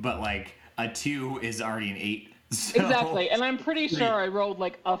like, a 2 is already an 8, So, Exactly, and I'm pretty sure I rolled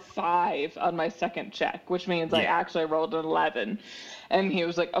like a 5 on my second check, which means I actually rolled an 11. And he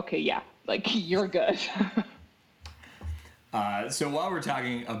was like, okay, yeah, like, you're good. So while we're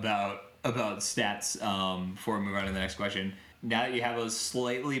talking about stats, before we move on to the next question, now that you have a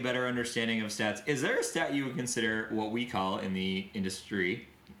slightly better understanding of stats, is there a stat you would consider what we call in the industry,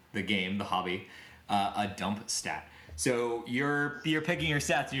 the game, the hobby, a dump stat? So you're picking your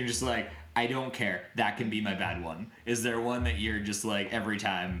stats and you're just like, I don't care. That can be my bad one. Is there one that you're just like, every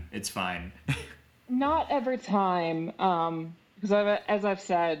time it's fine? Not every time, because as I've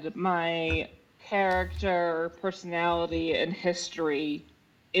said, my character, personality, and history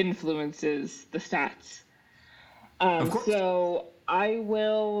influences the stats. Of course. So I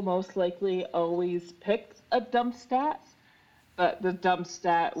will most likely always pick a dump stat, but the dump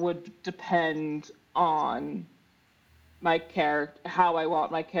stat would depend on my character, how I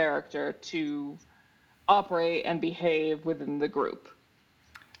want my character to operate and behave within the group.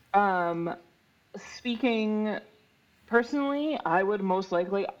 Speaking personally, I would most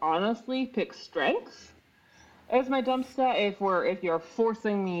likely honestly pick strength as my dump stat if you're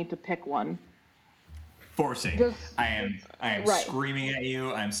forcing me to pick one. Forcing. I am right. Screaming at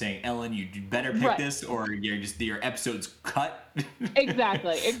you. I'm saying, Ellen, you better pick this, or your episode's cut.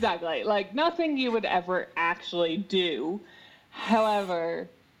 Exactly. Like, nothing you would ever actually do. However,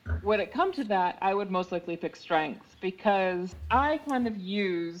 when it comes to that, I would most likely pick strength, because I kind of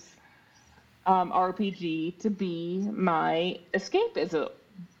use RPG to be my escapism.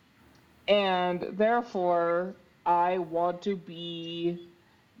 And therefore, I want to be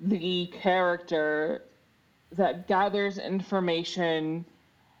the character that gathers information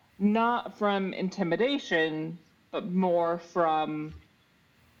not from intimidation, but more from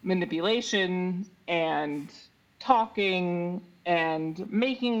manipulation and talking and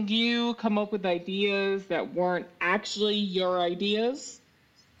making you come up with ideas that weren't actually your ideas,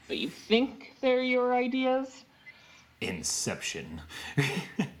 but you think they're your ideas. Inception.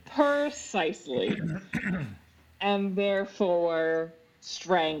 Precisely. And therefore,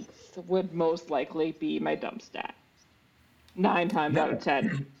 strength would most likely be my dump stat. 9 times out of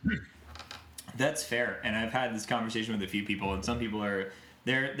 10. That's fair. And I've had this conversation with a few people, and some people are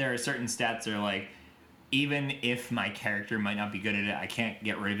there are certain stats that are like, even if my character might not be good at it, I can't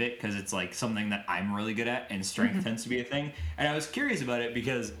get rid of it because it's like something that I'm really good at, and strength tends to be a thing. And I was curious about it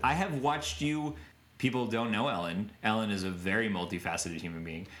because I have watched you. People don't know Ellen. Ellen is a very multifaceted human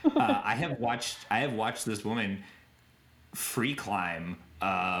being. I have watched this woman free climb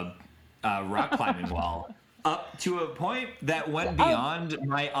a rock climbing wall up to a point that went beyond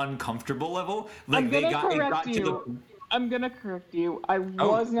my uncomfortable level. Like, I'm gonna correct you. I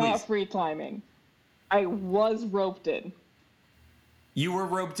was not free climbing. I was roped in. You were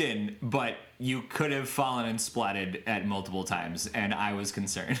roped in, but you could have fallen and splatted at multiple times, and I was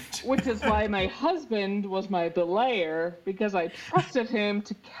concerned. Which is why my husband was my belayer, because I trusted him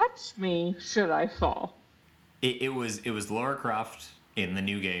to catch me should I fall. It was Lara Croft in the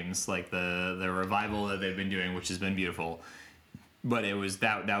new games, like the revival that they've been doing, which has been beautiful. But it was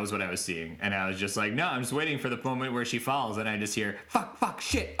that was what I was seeing, and I was just like, no, I'm just waiting for the moment where she falls, and I just hear fuck,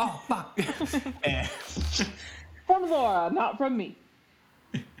 shit, oh fuck. And from Laura, not from me.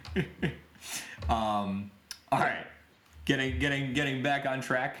 All right, getting back on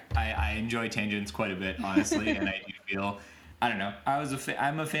track. I enjoy tangents quite a bit, honestly, and I do feel, I don't know,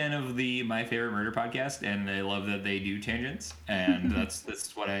 I'm a fan of the My Favorite Murder podcast, and I love that they do tangents, and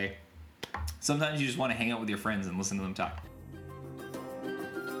that's what sometimes you just want to hang out with your friends and listen to them talk.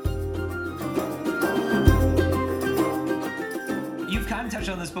 You've kind of touched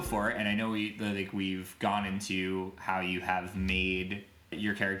on this before, and I know we've gone into how you have made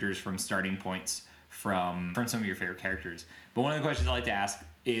your characters from starting points from some of your favorite characters. But one of the questions I like to ask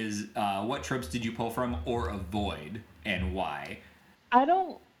is, what tropes did you pull from or avoid, and why? I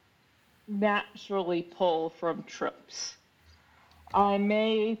don't naturally pull from tropes. I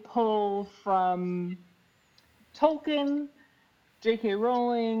may pull from Tolkien, J.K.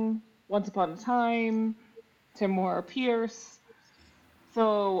 Rowling, Once Upon a Time, Tamora Pierce.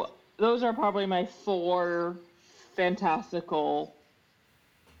 So those are probably my 4 fantastical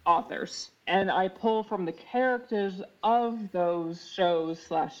authors. And I pull from the characters of those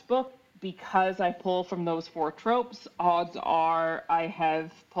shows/book. Because I pull from those 4 tropes, odds are I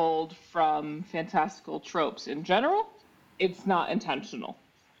have pulled from fantastical tropes in general. It's not intentional.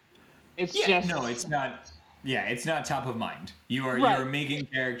 It's not. Yeah, it's not top of mind. You're making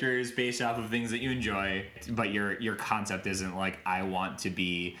characters based off of things that you enjoy, but your concept isn't like, I want to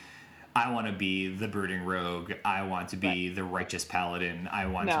be I want to be the brooding rogue. I want to be the righteous paladin. I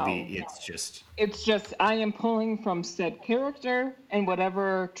want to be. It's just I am pulling from said character, and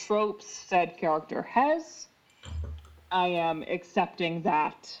whatever tropes said character has, I am accepting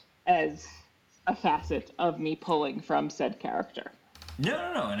that as a facet of me pulling from said character.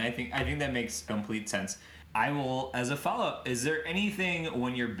 No, and I think that makes complete sense. I will, as a follow-up, is there anything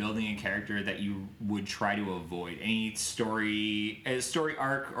when you're building a character that you would try to avoid? Any story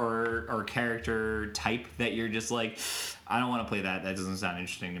arc or character type that you're just like, I don't want to play that. That doesn't sound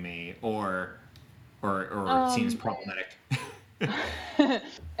interesting to me, or seems problematic.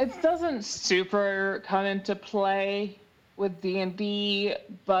 It doesn't super come into play with D&D,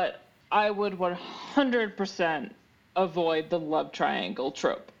 but I would 100% avoid the love triangle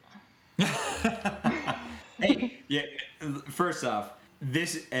trope. Hey, yeah. First off,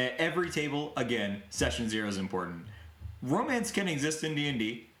 this every table again. Session 0 is important. Romance can exist in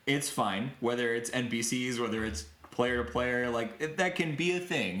D&D. It's fine, whether it's NPCs, whether it's player to player. Like that can be a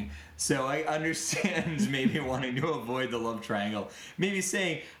thing. So I understand maybe wanting to avoid the love triangle. Maybe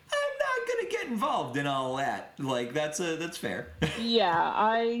saying I'm not gonna get involved in all that. Like that's fair.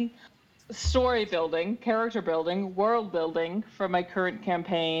 Yeah, story building, character building, world building for my current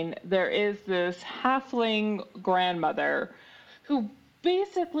campaign. There is this halfling grandmother who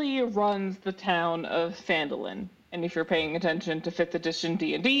basically runs the town of Phandalin. And if you're paying attention to 5th edition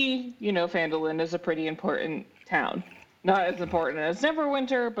D&D, you know Phandalin is a pretty important town. Not as important as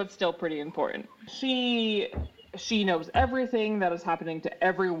Neverwinter, but still pretty important. She knows everything that is happening to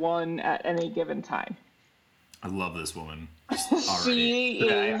everyone at any given time. I love this woman. She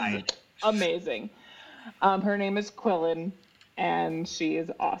is amazing. Her name is Quillen, and she is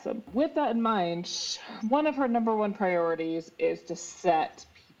awesome. With that in mind, one of her number one priorities is to set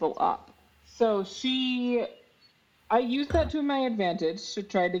people up. So I use that to my advantage to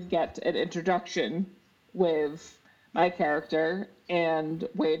try to get an introduction with my character and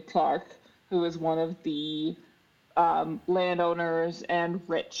Wade Clark, who is one of the landowners and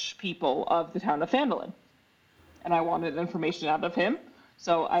rich people of the town of Phandalin. And I wanted information out of him.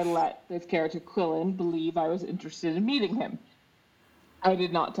 So I let this character Quillen believe I was interested in meeting him. I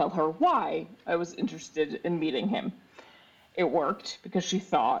did not tell her why I was interested in meeting him. It worked because she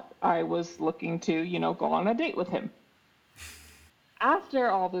thought I was looking to, go on a date with him.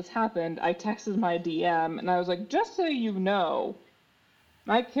 After all this happened, I texted my DM and I was like, just so you know,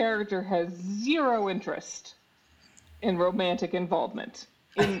 my character has zero interest in romantic involvement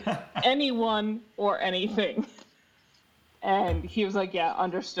in anyone or anything. And he was like, yeah,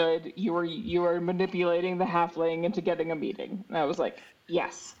 understood. You were manipulating the halfling into getting a meeting. And I was like,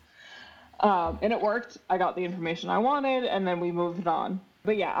 yes. And it worked. I got the information I wanted, and then we moved on.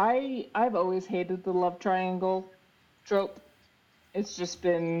 But yeah, I've always hated the love triangle trope. It's just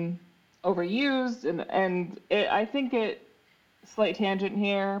been overused, and I think slight tangent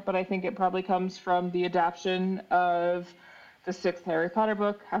here, but I think it probably comes from the adaptation of the 6th Harry Potter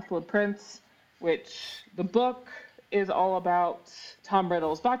book, Half-Blood Prince, which the book is all about Tom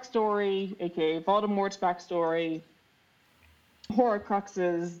Riddle's backstory, aka Voldemort's backstory,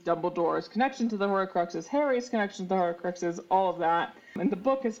 Horcruxes, Dumbledore's connection to the Horcruxes, Harry's connection to the Horcruxes, all of that. And the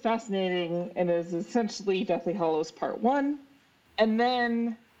book is fascinating and is essentially Deathly Hallows Part 1. And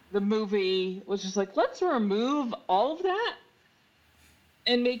then the movie was just like, let's remove all of that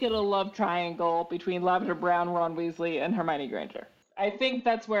and make it a love triangle between Lavender Brown, Ron Weasley, and Hermione Granger. I think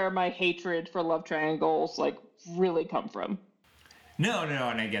that's where my hatred for love triangles really come from. No,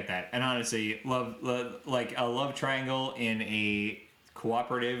 and I get that. And honestly, love like a love triangle in a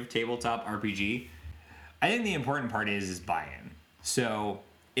cooperative tabletop RPG. I think the important part is buy-in. So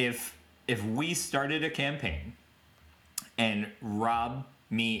if we started a campaign and Rob,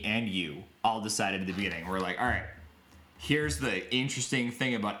 me, and you all decided at the beginning, we're like, all right, here's the interesting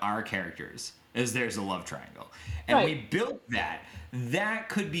thing about our characters is there's a love triangle, and we built that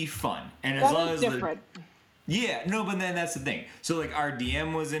could be fun. And as long as different. Yeah, no, but then that's the thing. So, our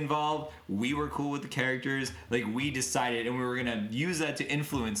DM was involved. We were cool with the characters. We decided, and we were going to use that to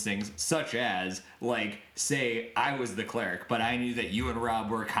influence things, such as, say, I was the cleric, but I knew that you and Rob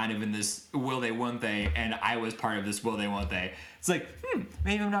were kind of in this will they, won't they, and I was part of this will they, won't they. It's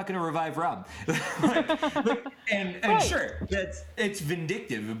maybe I'm not going to revive Rob. And sure, it's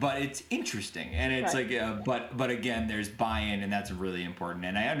vindictive, but it's interesting. And it's but again, there's buy-in, and that's really important.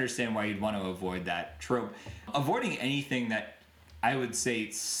 And I understand why you'd want to avoid that trope. Avoiding anything that I would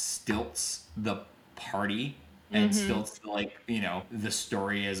say stilts the party and stilts, the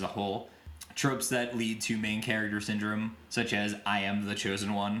story as a whole. Tropes that lead to main character syndrome, such as I am the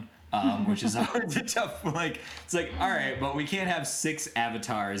chosen one. which is always a tough, like, it's like, all right, but we can't have 6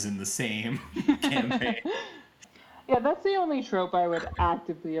 avatars in the same campaign. Yeah, that's the only trope I would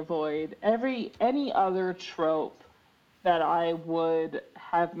actively avoid. Any other trope that I would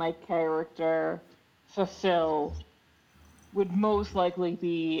have my character fulfill would most likely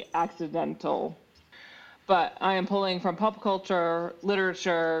be accidental. But I am pulling from pop culture,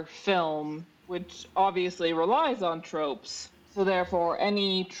 literature, film, which obviously relies on tropes. So therefore,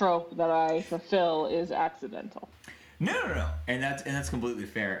 any trope that I fulfill is accidental. No. And that's completely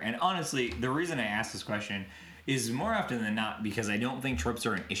fair. And honestly, the reason I ask this question is more often than not because I don't think tropes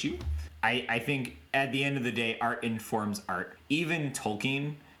are an issue. I think at the end of the day, art informs art. Even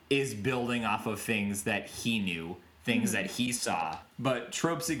Tolkien is building off of things that he knew, things that he saw. But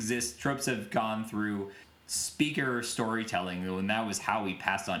tropes exist. Tropes have gone through speaker storytelling, and that was how we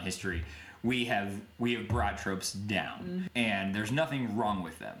passed on history. We have brought tropes down, and there's nothing wrong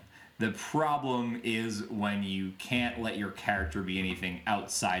with them. The problem is when you can't let your character be anything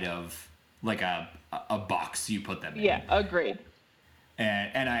outside of like a box you put them in. Yeah, agreed.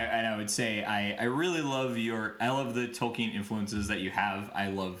 And I would say I really love I love the Tolkien influences that you have. I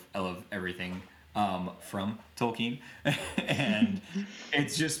love everything from Tolkien, and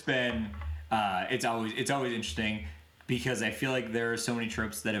it's just been it's always interesting because I feel like there are so many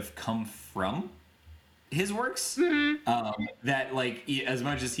tropes that have come from his works that, like, as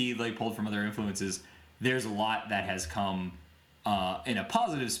much as he like pulled from other influences, there's a lot that has come in a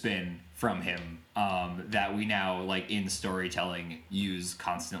positive spin from him that we now, like, in storytelling use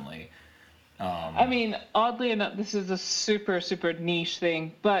constantly. I mean, oddly enough, this is a super niche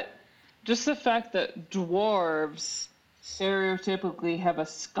thing, but just the fact that dwarves stereotypically have a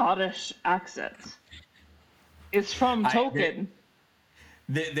Scottish accent is from Tolkien.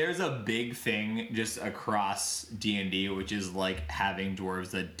 There's a big thing just across D&D, which is like having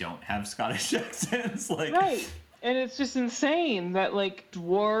dwarves that don't have Scottish accents. Like, right. And it's just insane that, like,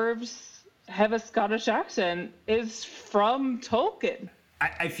 dwarves have a Scottish accent is from Tolkien.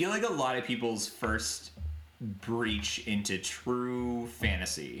 I feel like a lot of people's first breach into true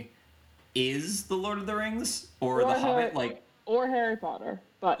fantasy is The Lord of the Rings or The Hobbit, like, or Harry Potter.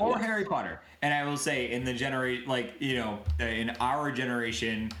 Harry Potter. And I will say in the in our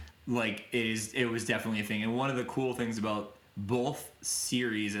generation, like, it was definitely a thing. And one of the cool things about both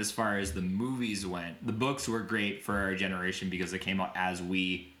series, as far as the movies went, the books were great for our generation because they came out as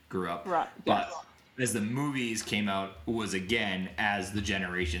we grew up. Right. But as the movies came out was again as the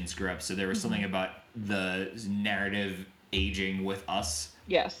generations grew up. So there was something about the narrative aging with us.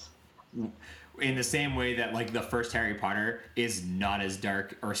 Yes. In the same way that, like, the first Harry Potter is not as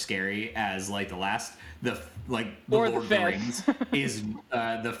dark or scary as, like, the last, the Lord of the Rings is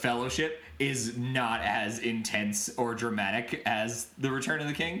the Fellowship is not as intense or dramatic as the Return of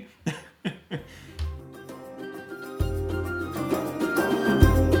the King. The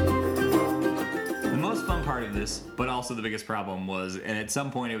most fun part of this, but also the biggest problem was, and at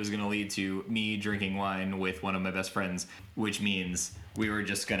some point it was going to lead to me drinking wine with one of my best friends, which means we were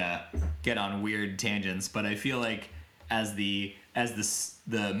just gonna get on weird tangents. But I feel like as the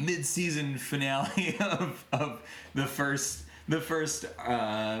mid-season finale of the first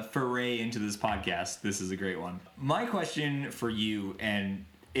foray into this podcast, this is a great one. My question for you, and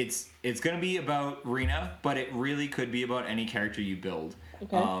it's gonna be about Rina, but it really could be about any character you build.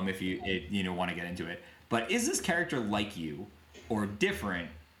 Okay. If you want to get into it. But is this character like you or different,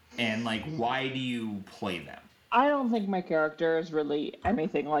 and, like, why do you play them? I don't think my character is really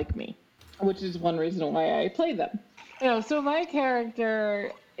anything like me, which is one reason why I play them. So my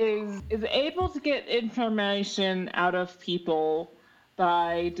character is able to get information out of people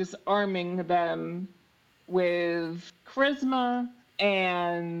by disarming them with charisma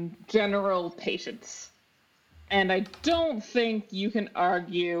and general patience. And I don't think you can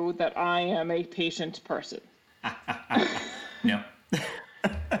argue that I am a patient person. No.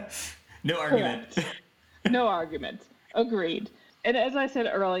 No argument. Correct. No argument. Agreed. And as I said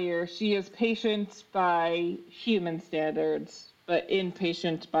earlier, she is patient by human standards, but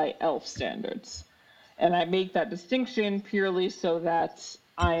impatient by elf standards. And I make that distinction purely so that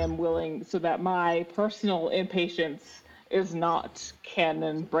my personal impatience is not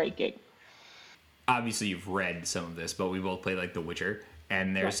canon breaking. Obviously, you've read some of this, but we both played, like, The Witcher,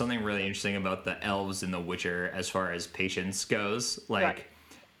 and there's something really interesting about the elves in The Witcher as far as patience goes. Like,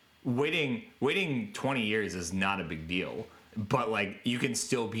 waiting 20 years is not a big deal, but, like, you can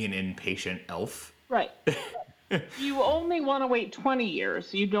still be an impatient elf. Right. You only want to wait 20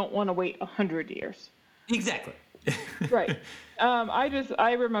 years. You don't want to wait 100 years. Exactly. Right.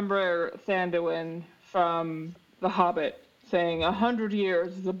 I remember Thanduin from The Hobbit saying 100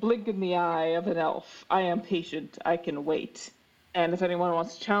 years is a blink in the eye of an elf. I am patient. I can wait. And if anyone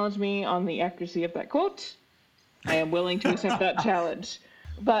wants to challenge me on the accuracy of that quote, I am willing to accept that challenge.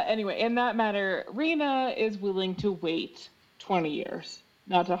 But anyway, in that matter, Rina is willing to wait 20 years,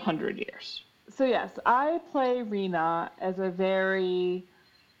 not 100 years. So yes, I play Rina as a very,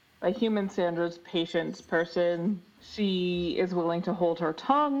 by human standards, patient person. She is willing to hold her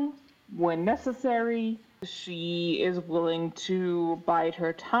tongue when necessary. She is willing to bide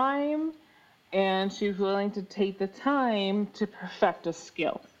her time, and she's willing to take the time to perfect a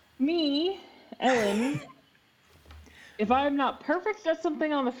skill. Me, Ellen, if I'm not perfect at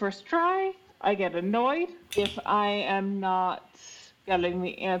something on the first try, I get annoyed. If I am not getting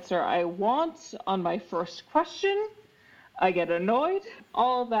the answer I want on my first question, I get annoyed.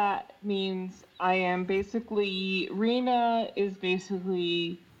 All that means I am basically, Rina is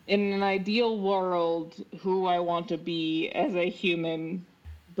basically, in an ideal world, who I want to be as a human,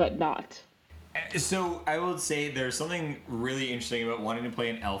 but not. So I will say there's something really interesting about wanting to play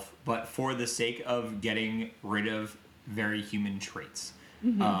an elf, but for the sake of getting rid of very human traits.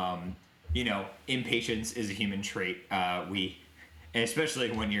 Impatience is a human trait.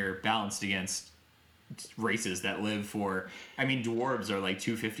 Especially when you're balanced against races that live for, dwarves are like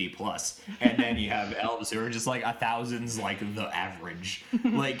 250 plus, and then you have elves who are just like 1,000's like the average.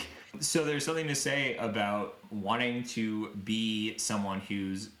 So there's something to say about wanting to be someone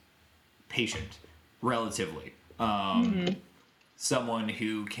who's patient, relatively. Someone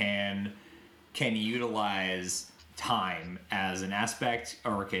who can utilize time as an aspect,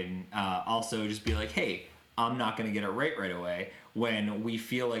 or can also just be like, hey, I'm not going to get it right away, when we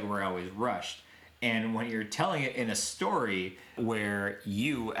feel like we're always rushed. And when you're telling it in a story where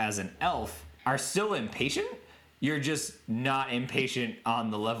you, as an elf, are still impatient, you're just not impatient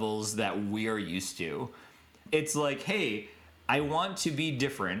on the levels that we're used to. It's like, hey, I want to be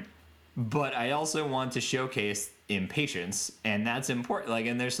different, but I also want to showcase impatience, and that's important.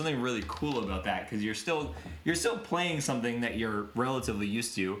 And there's something really cool about that, because you're still playing something that you're relatively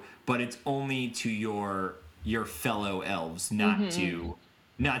used to, but it's only to your fellow elves, not to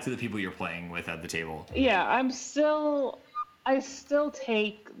the people you're playing with at the table. Yeah, I still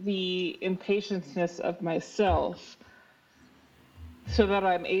take the impatientness of myself so that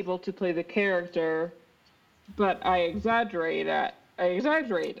I'm able to play the character, but I exaggerate it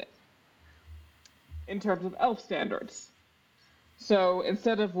in terms of elf standards. So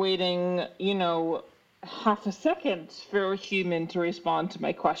instead of waiting, half a second for a human to respond to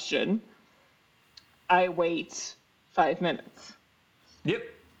my question, I wait 5 minutes. Yep.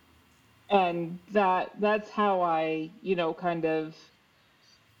 And that's how I, kind of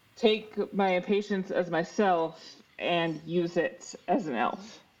take my impatience as myself and use it as an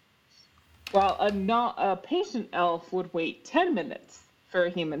elf. While a patient elf would wait 10 minutes for a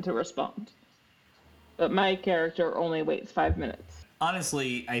human to respond. But my character only waits 5 minutes.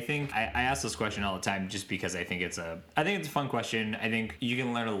 Honestly, I think I ask this question all the time just because I think it's a fun question. I think you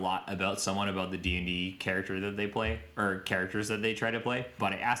can learn a lot about someone about the D&D character that they play, or characters that they try to play.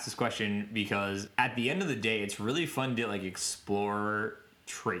 But I ask this question because at the end of the day, it's really fun to explore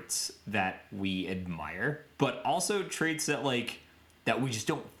traits that we admire, but also traits that that we just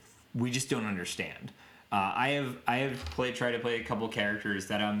don't understand. I have tried to play a couple characters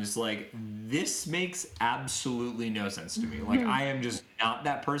that I'm just like, this makes absolutely no sense to me. I am just not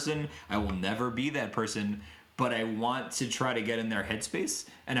that person. I will never be that person, but I want to try to get in their headspace,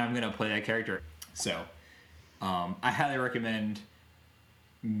 and I'm going to play that character. So I highly recommend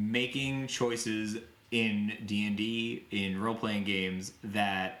making choices in D&D, in role-playing games,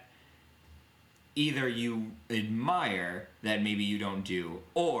 that either you admire that maybe you don't do,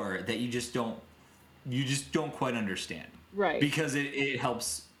 or that you just don't quite understand. Right. Because it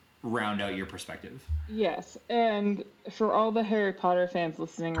helps round out your perspective. Yes, and for all the Harry Potter fans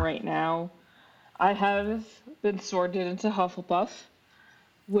listening right now, I have been sorted into Hufflepuff,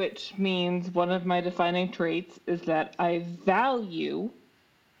 which means one of my defining traits is that I value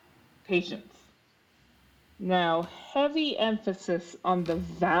patience. Now, heavy emphasis on the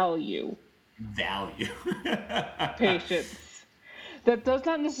value. Patience. That does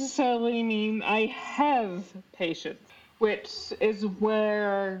not necessarily mean I have patience, which is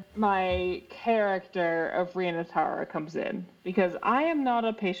where my character of Rina comes in, because I am not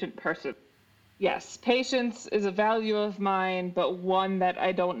a patient person. Yes, patience is a value of mine, but one that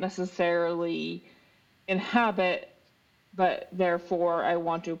I don't necessarily inhabit, but therefore I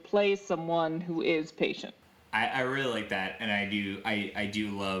want to play someone who is patient. I really like that, and I do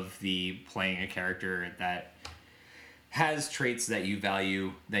love the playing a character has traits that you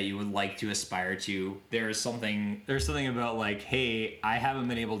value, that you would like to aspire to. There's something about like, hey, I haven't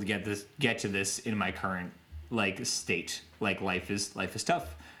been able to get to this in my current like state. Like life is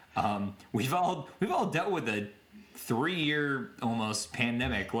tough. We've all dealt with a 3-year almost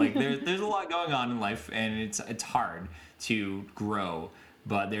pandemic. Like there's a lot going on in life, and it's hard to grow.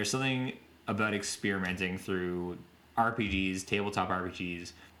 But there's something about experimenting through RPGs, tabletop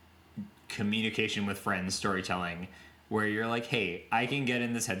RPGs, communication with friends, storytelling, where you're like, hey, I can get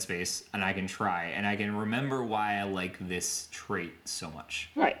in this headspace and I can try and I can remember why I like this trait so much.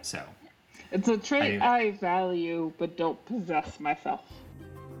 Right. So it's a trait I value but don't possess myself.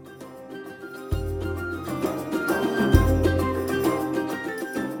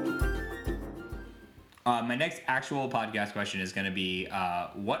 My next actual podcast question is going to be,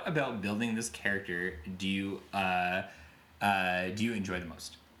 what about building this character do you enjoy the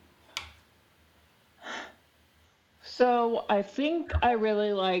most? So I think I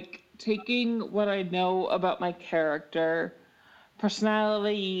really like taking what I know about my character,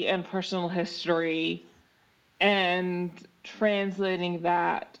 personality and personal history, and translating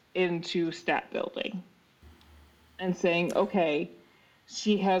that into stat building. And saying, okay,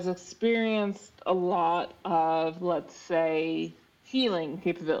 she has experienced a lot of, let's say, healing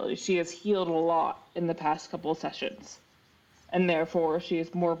capabilities. She has healed a lot in the past couple of sessions. And therefore, she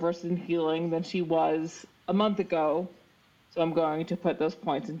is more versed in healing than she was a month ago. So I'm going to put those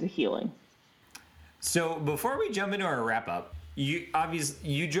points into healing. So before we jump into our wrap up, you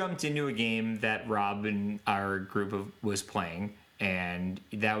jumped into a game that Rob and our group was playing, and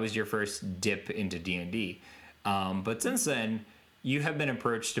that was your first dip into D&D. But since then, you have been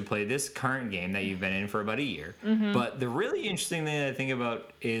approached to play this current game that you've been in for about a year. Mm-hmm. But the really interesting thing that I think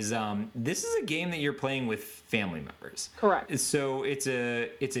about is this is a game that you're playing with family members. Correct. So it's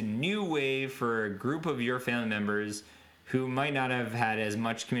a new way for a group of your family members who might not have had as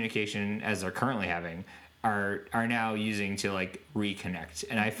much communication as they're currently having are now using to like reconnect.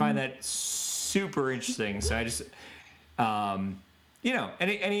 And I find that super interesting. So I just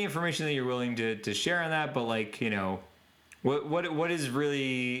any information that you're willing to share on that, but like, what is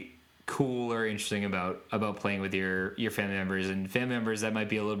really cool or interesting about playing with your family members and family members that might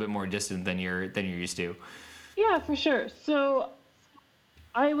be a little bit more distant than you're used to? Yeah, for sure. So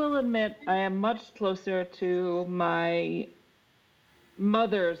I will admit I am much closer to my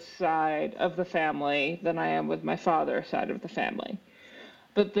mother's side of the family than I am with my father's side of the family.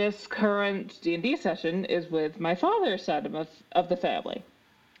 But this current D&D session is with my father's side of the family.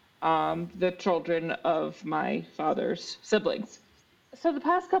 The children of my father's siblings. So the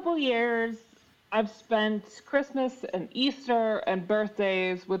past couple years, I've spent Christmas and Easter and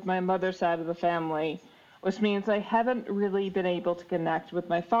birthdays with my mother's side of the family, which means I haven't really been able to connect with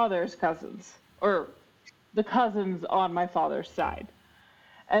my father's cousins, or the cousins on my father's side.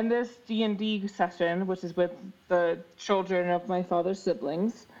 And this D&D session, which is with the children of my father's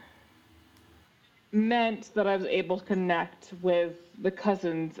siblings, meant that I was able to connect with the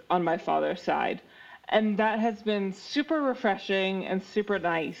cousins on my father's side. And that has been super refreshing and super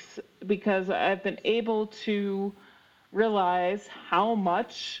nice because I've been able to realize how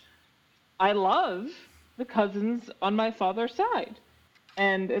much I love the cousins on my father's side.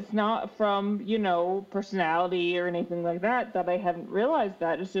 And it's not from, personality or anything like that I haven't realized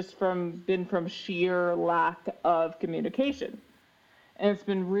that. It's just been from sheer lack of communication. And it's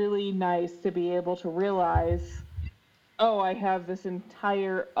been really nice to be able to realize, oh, I have this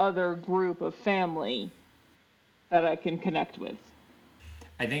entire other group of family that I can connect with.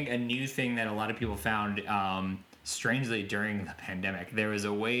 I think a new thing that a lot of people found, strangely during the pandemic, there was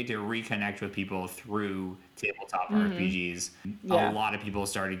a way to reconnect with people through tabletop RPGs. Yeah. A lot of people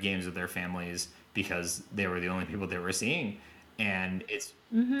started games with their families because they were the only people they were seeing. And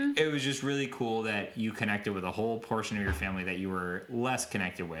it was just really cool that you connected with a whole portion of your family that you were less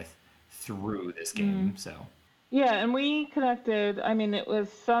connected with through this game. So yeah, and we connected, it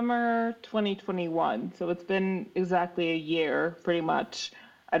was summer 2021, so it's been exactly a year, pretty much.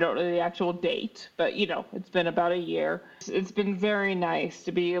 I don't know the actual date, but, it's been about a year. It's been very nice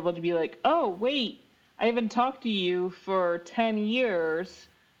to be able to be like, oh, wait, I haven't talked to you for 10 years.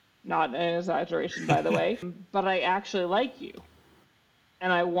 Not an exaggeration, by the way, but I actually like you.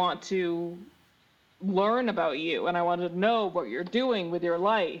 And I want to learn about you, and I want to know what you're doing with your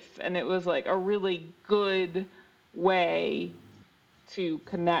life. And it was like a really good way to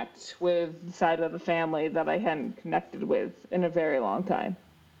connect with the side of the family that I hadn't connected with in a very long time.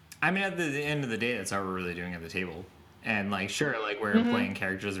 At the end of the day, that's how we're really doing at the table. And sure, we're playing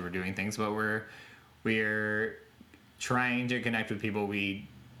characters and we're doing things, but we're trying to connect with people we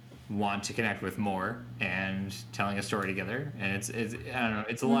want to connect with more and telling a story together. And it's I don't know,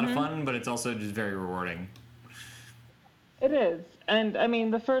 it's a lot of fun, but it's also just very rewarding. It is. And I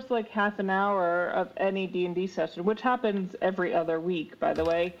mean, the first like half an hour of any D&D session, which happens every other week, by the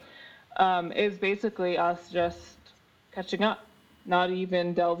way, is basically us just catching up, not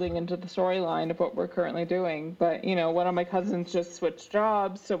even delving into the storyline of what we're currently doing. But, you know, one of my cousins just switched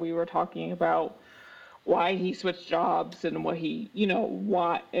jobs, so we were talking about why he switched jobs and what he, you know,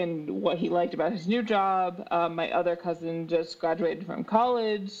 what he liked about his new job. My other cousin just graduated from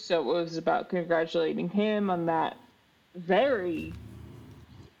college, so it was about congratulating him on that very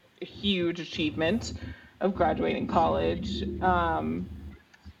huge achievement of graduating college.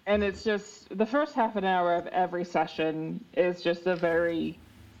 And it's just the first half an hour of every session is just a very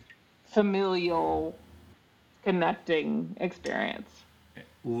familial, connecting experience.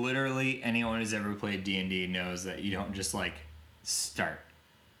 Literally anyone who's ever played D&D knows that you don't just like start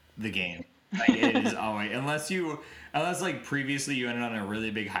the game. Like it is always, unless like previously you ended on a really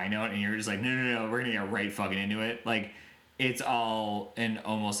big high note and you're just like, no, we're gonna get right fucking into it. Like it's all and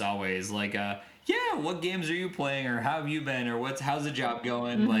almost always like yeah, what games are you playing, or how have you been, or how's the job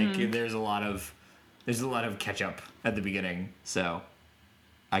going? Like there's a lot of catch up at the beginning, so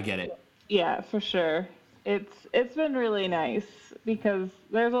I get it. Yeah, for sure. It's been really nice because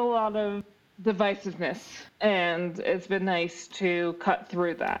there's a lot of divisiveness, and it's been nice to cut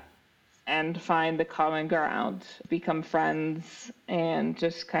through that and find the common ground, become friends, and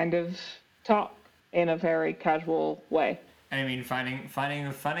just kind of talk in a very casual way. I mean, finding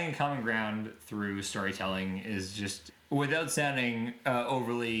a common ground through storytelling is just, without sounding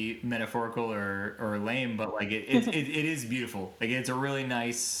overly metaphorical or lame, but like it is beautiful. Like it's a really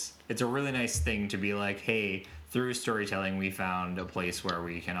nice thing to be like, hey, through storytelling we found a place where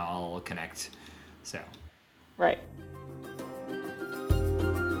we can all connect. So right.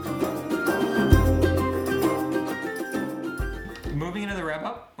 Moving into the wrap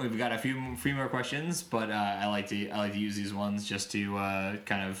up, we've got a few more questions, but I like to use these ones just to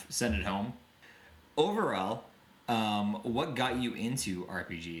kind of send it home. Overall, what got you into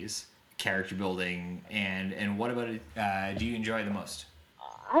RPGs, character building, and what about it do you enjoy the most?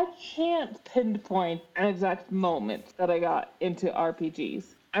 I can't pinpoint an exact moment that I got into RPGs.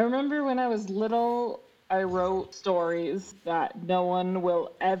 I remember when I was little, I wrote stories that no one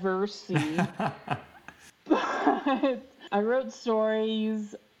will ever see. But I wrote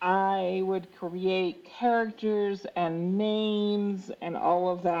stories, I would create characters and names and all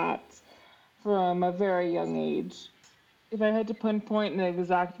of that from a very young age. If I had to pinpoint an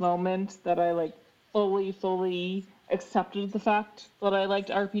exact moment that I like fully accepted the fact that I liked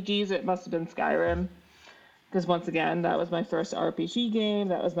RPGs, it must have been Skyrim. Because once again, that was my first RPG game.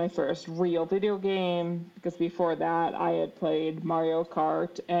 That was my first real video game. Because before that, I had played Mario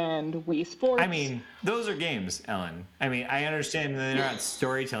Kart and Wii Sports. I mean, those are games, Ellen. I mean, I understand that they're not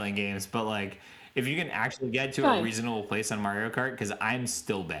storytelling games, but like, if you can actually get to a reasonable place on Mario Kart, because I'm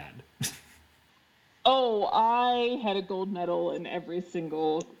still bad. Oh, I had a gold medal in every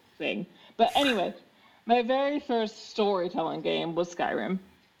single thing. But anyway, my very first storytelling game was Skyrim.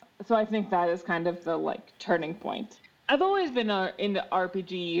 So I think that is kind of the like turning point. I've always been into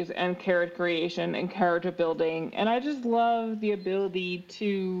RPGs and character creation and character building, and I just love the ability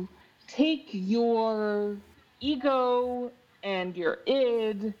to take your ego and your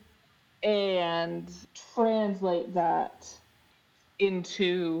id and translate that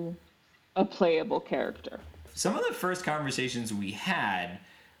into a playable character. Some of the first conversations we had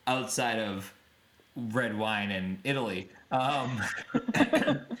outside of red wine and Italy,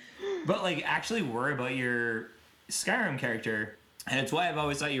 but like actually were about your Skyrim character, and it's why I've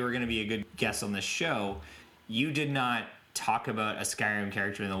always thought you were going to be a good guest on this show. You did not talk about a Skyrim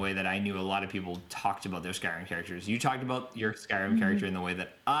character in the way that I knew a lot of people talked about their Skyrim characters. You talked about your Skyrim character in the way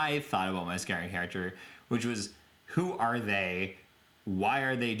that I thought about my Skyrim character, which was, who are they? Why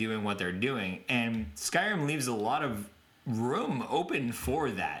are they doing what they're doing? And Skyrim leaves a lot of room open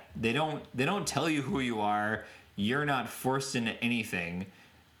for that. They don't tell you who you are. You're not forced into anything,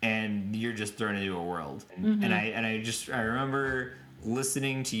 and you're just thrown into a world. And I remember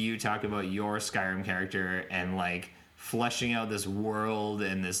listening to you talk about your Skyrim character and like fleshing out this world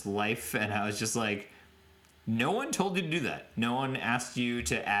and this life, and I was just like, no one told you to do that. No one asked you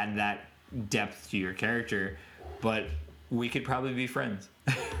to add that depth to your character, but we could probably be friends.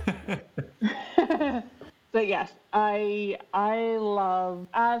 But yes, I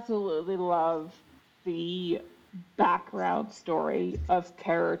absolutely love the background story of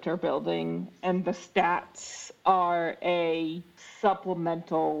character building, and the stats are a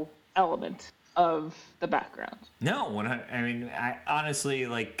supplemental element. of the background. No, I honestly,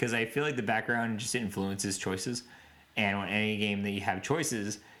 like, because I feel like the background just influences choices, and on any game that you have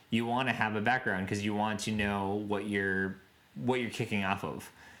choices, you want to have a background because you want to know what you're kicking off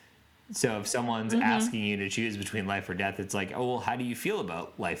of. So if someone's asking you to choose between life or death, it's like, oh well, how do you feel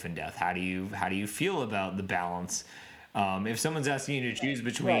about life and death? How do you feel about the balance? If someone's asking you to choose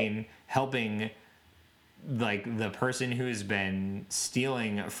between helping, like, the person who's been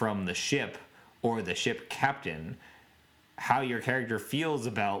stealing from the ship or the ship captain, how your character feels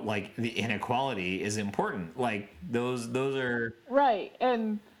about, like, the inequality is important. Like, those are Right,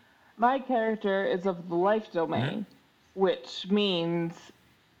 and my character is of the life domain, which means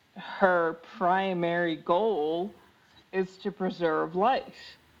her primary goal is to preserve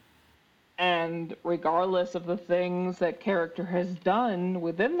life. And regardless of the things that character has done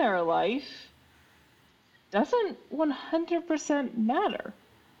within their life, doesn't 100% matter.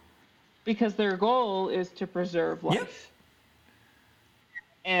 Because their goal is to preserve life. Yep.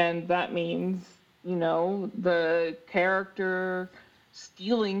 And that means, the character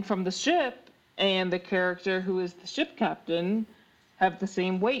stealing from the ship and the character who is the ship captain have the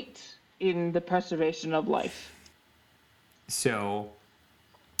same weight in the preservation of life. So,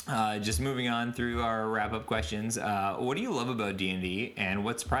 just moving on through our wrap-up questions, what do you love about D&D, and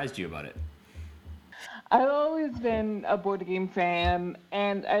what surprised you about it? I've always been a board game fan,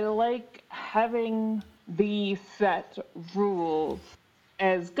 and I like having the set rules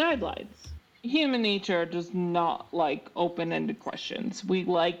as guidelines. Human nature does not like open-ended questions. We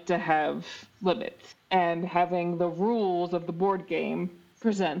like to have limits, and having the rules of the board game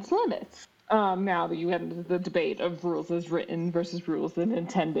presents limits. Now that you get into the debate of rules as written versus rules as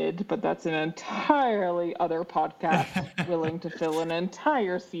intended, but that's an entirely other podcast willing to fill an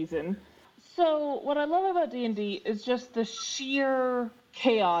entire season. So what I love about D&D is just the sheer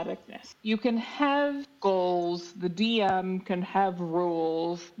chaoticness. You can have goals, the DM can have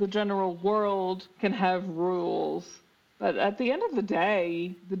rules, the general world can have rules, but at the end of the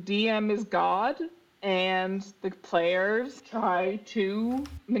day, the DM is God, and the players try to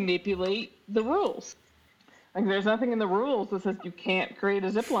manipulate the rules. Like, there's nothing in the rules that says you can't create a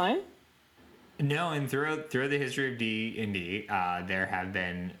zipline. No, and throughout the history of D&D, there have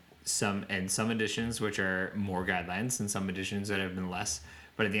been some editions which are more guidelines and some editions that have been less.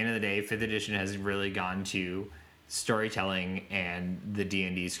 But at the end of the day, 5th edition has really gone to storytelling and the the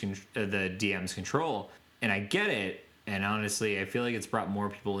DM's control. And I get it. And honestly, I feel like it's brought more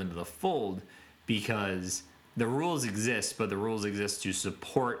people into the fold because the rules exist, but the rules exist to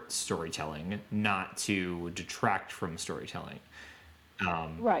support storytelling, not to detract from storytelling.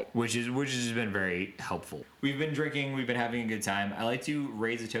 Right. Which has been very helpful. We've been drinking, we've been having a good time. I like to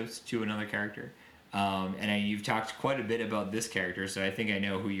raise a toast to another character. You've talked quite a bit about this character, so I think I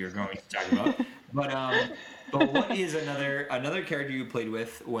know who you're going to talk about. But what is another character you played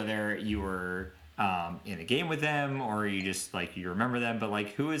with, whether you were in a game with them or you just, like, you remember them, but,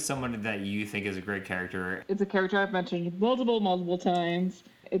 like, who is someone that you think is a great character? It's a character I've mentioned multiple times.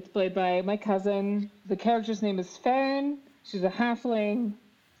 It's played by my cousin. The character's name is Farron. She's a halfling.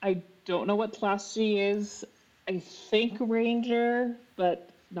 I don't know what class she is. I think ranger,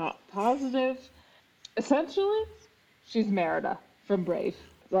 but not positive. Essentially, she's Merida from Brave.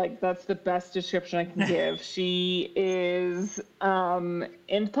 Like, that's the best description I can give. She is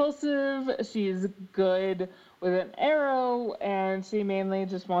impulsive. She's good with an arrow, and she mainly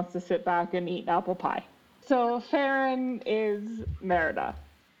just wants to sit back and eat apple pie. So Farron is Merida.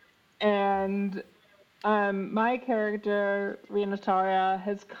 And my character, Rina,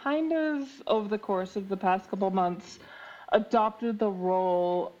 has kind of, over the course of the past couple months, adopted the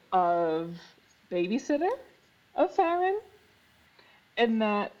role of babysitter of Farron. In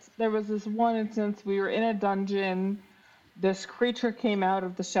that there was this one instance, we were in a dungeon, this creature came out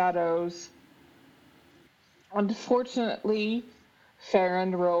of the shadows. Unfortunately,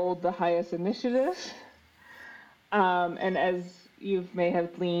 Farron rolled the highest initiative. And as you may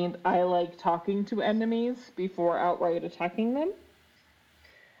have gleaned, I like talking to enemies before outright attacking them.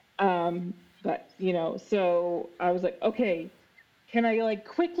 So I was like, okay, can I, like,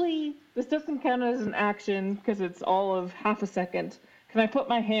 quickly, this doesn't count as an action because it's all of half a second. Can I put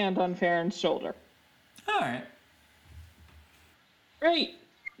my hand on Farron's shoulder? All right. Great.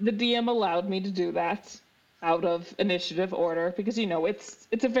 The DM allowed me to do that out of initiative order because,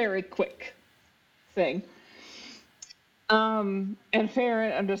 it's a very quick thing. And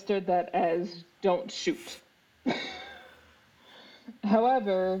Farron understood that as don't shoot.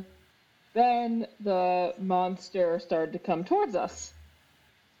 However, then the monster started to come towards us.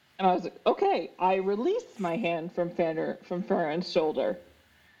 And I was like, okay, I released my hand from Farron's shoulder.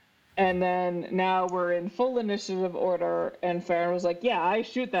 And then now we're in full initiative order, and Farron was like, yeah, I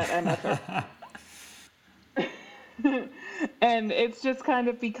shoot that MFer. And it's just kind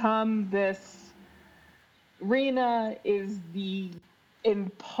of become this, Rina is the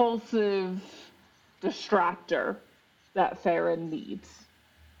impulsive distractor that Farron needs.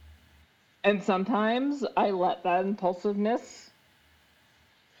 And sometimes I let that impulsiveness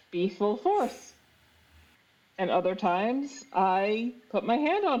be full force. And other times I put my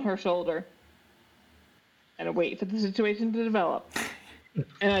hand on her shoulder and wait for the situation to develop.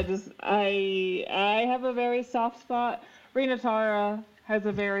 And I have a very soft spot. Rina Tara has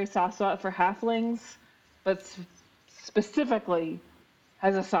a very soft spot for halflings, but specifically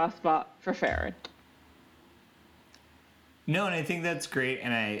has a soft spot for Farron. No, and I think that's great,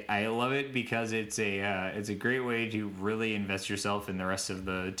 and I love it because it's a great way to really invest yourself in the rest of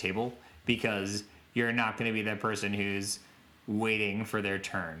the table, because you're not going to be that person who's waiting for their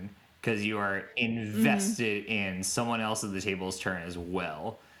turn, because you are invested in someone else at the table's turn as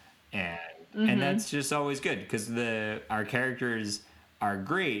well, and that's just always good, because our characters are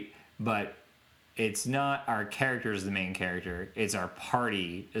great, but it's not our character is the main character, it's our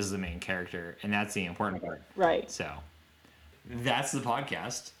party is the main character, and that's the important part. Right. So that's the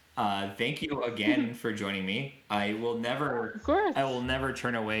podcast. Thank you again for joining me. I will never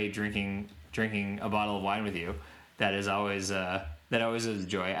turn away drinking a bottle of wine with you. That is always is a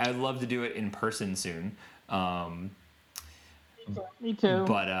joy. I'd love to do it in person soon. Me too.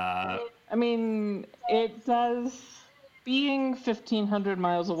 But I mean, it does. Being 1,500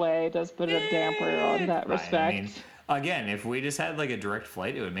 miles away does put a damper on that respect. I mean, again, if we just had like a direct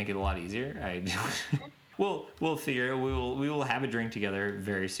flight, it would make it a lot easier. We'll figure it. We will have a drink together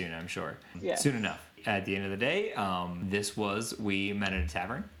very soon, I'm sure. Yes. Soon enough. At the end of the day, this was We Met at a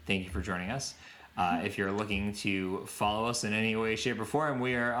Tavern. Thank you for joining us. If you're looking to follow us in any way, shape, or form,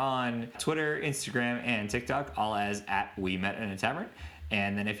 we are on Twitter, Instagram, and TikTok, all as We Met in a Tavern.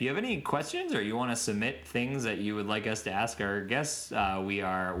 And then if you have any questions or you want to submit things that you would like us to ask our guests, we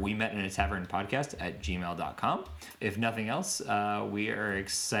are We Met in a Tavern podcast at gmail.com. If nothing else, we are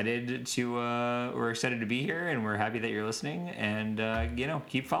excited to be here, and we're happy that you're listening, and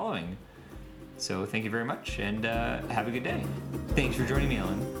keep following. So thank you very much, and have a good day. Thanks for joining me,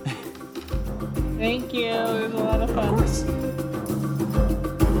 Ellen. Thank you. It was a lot of fun. Of course.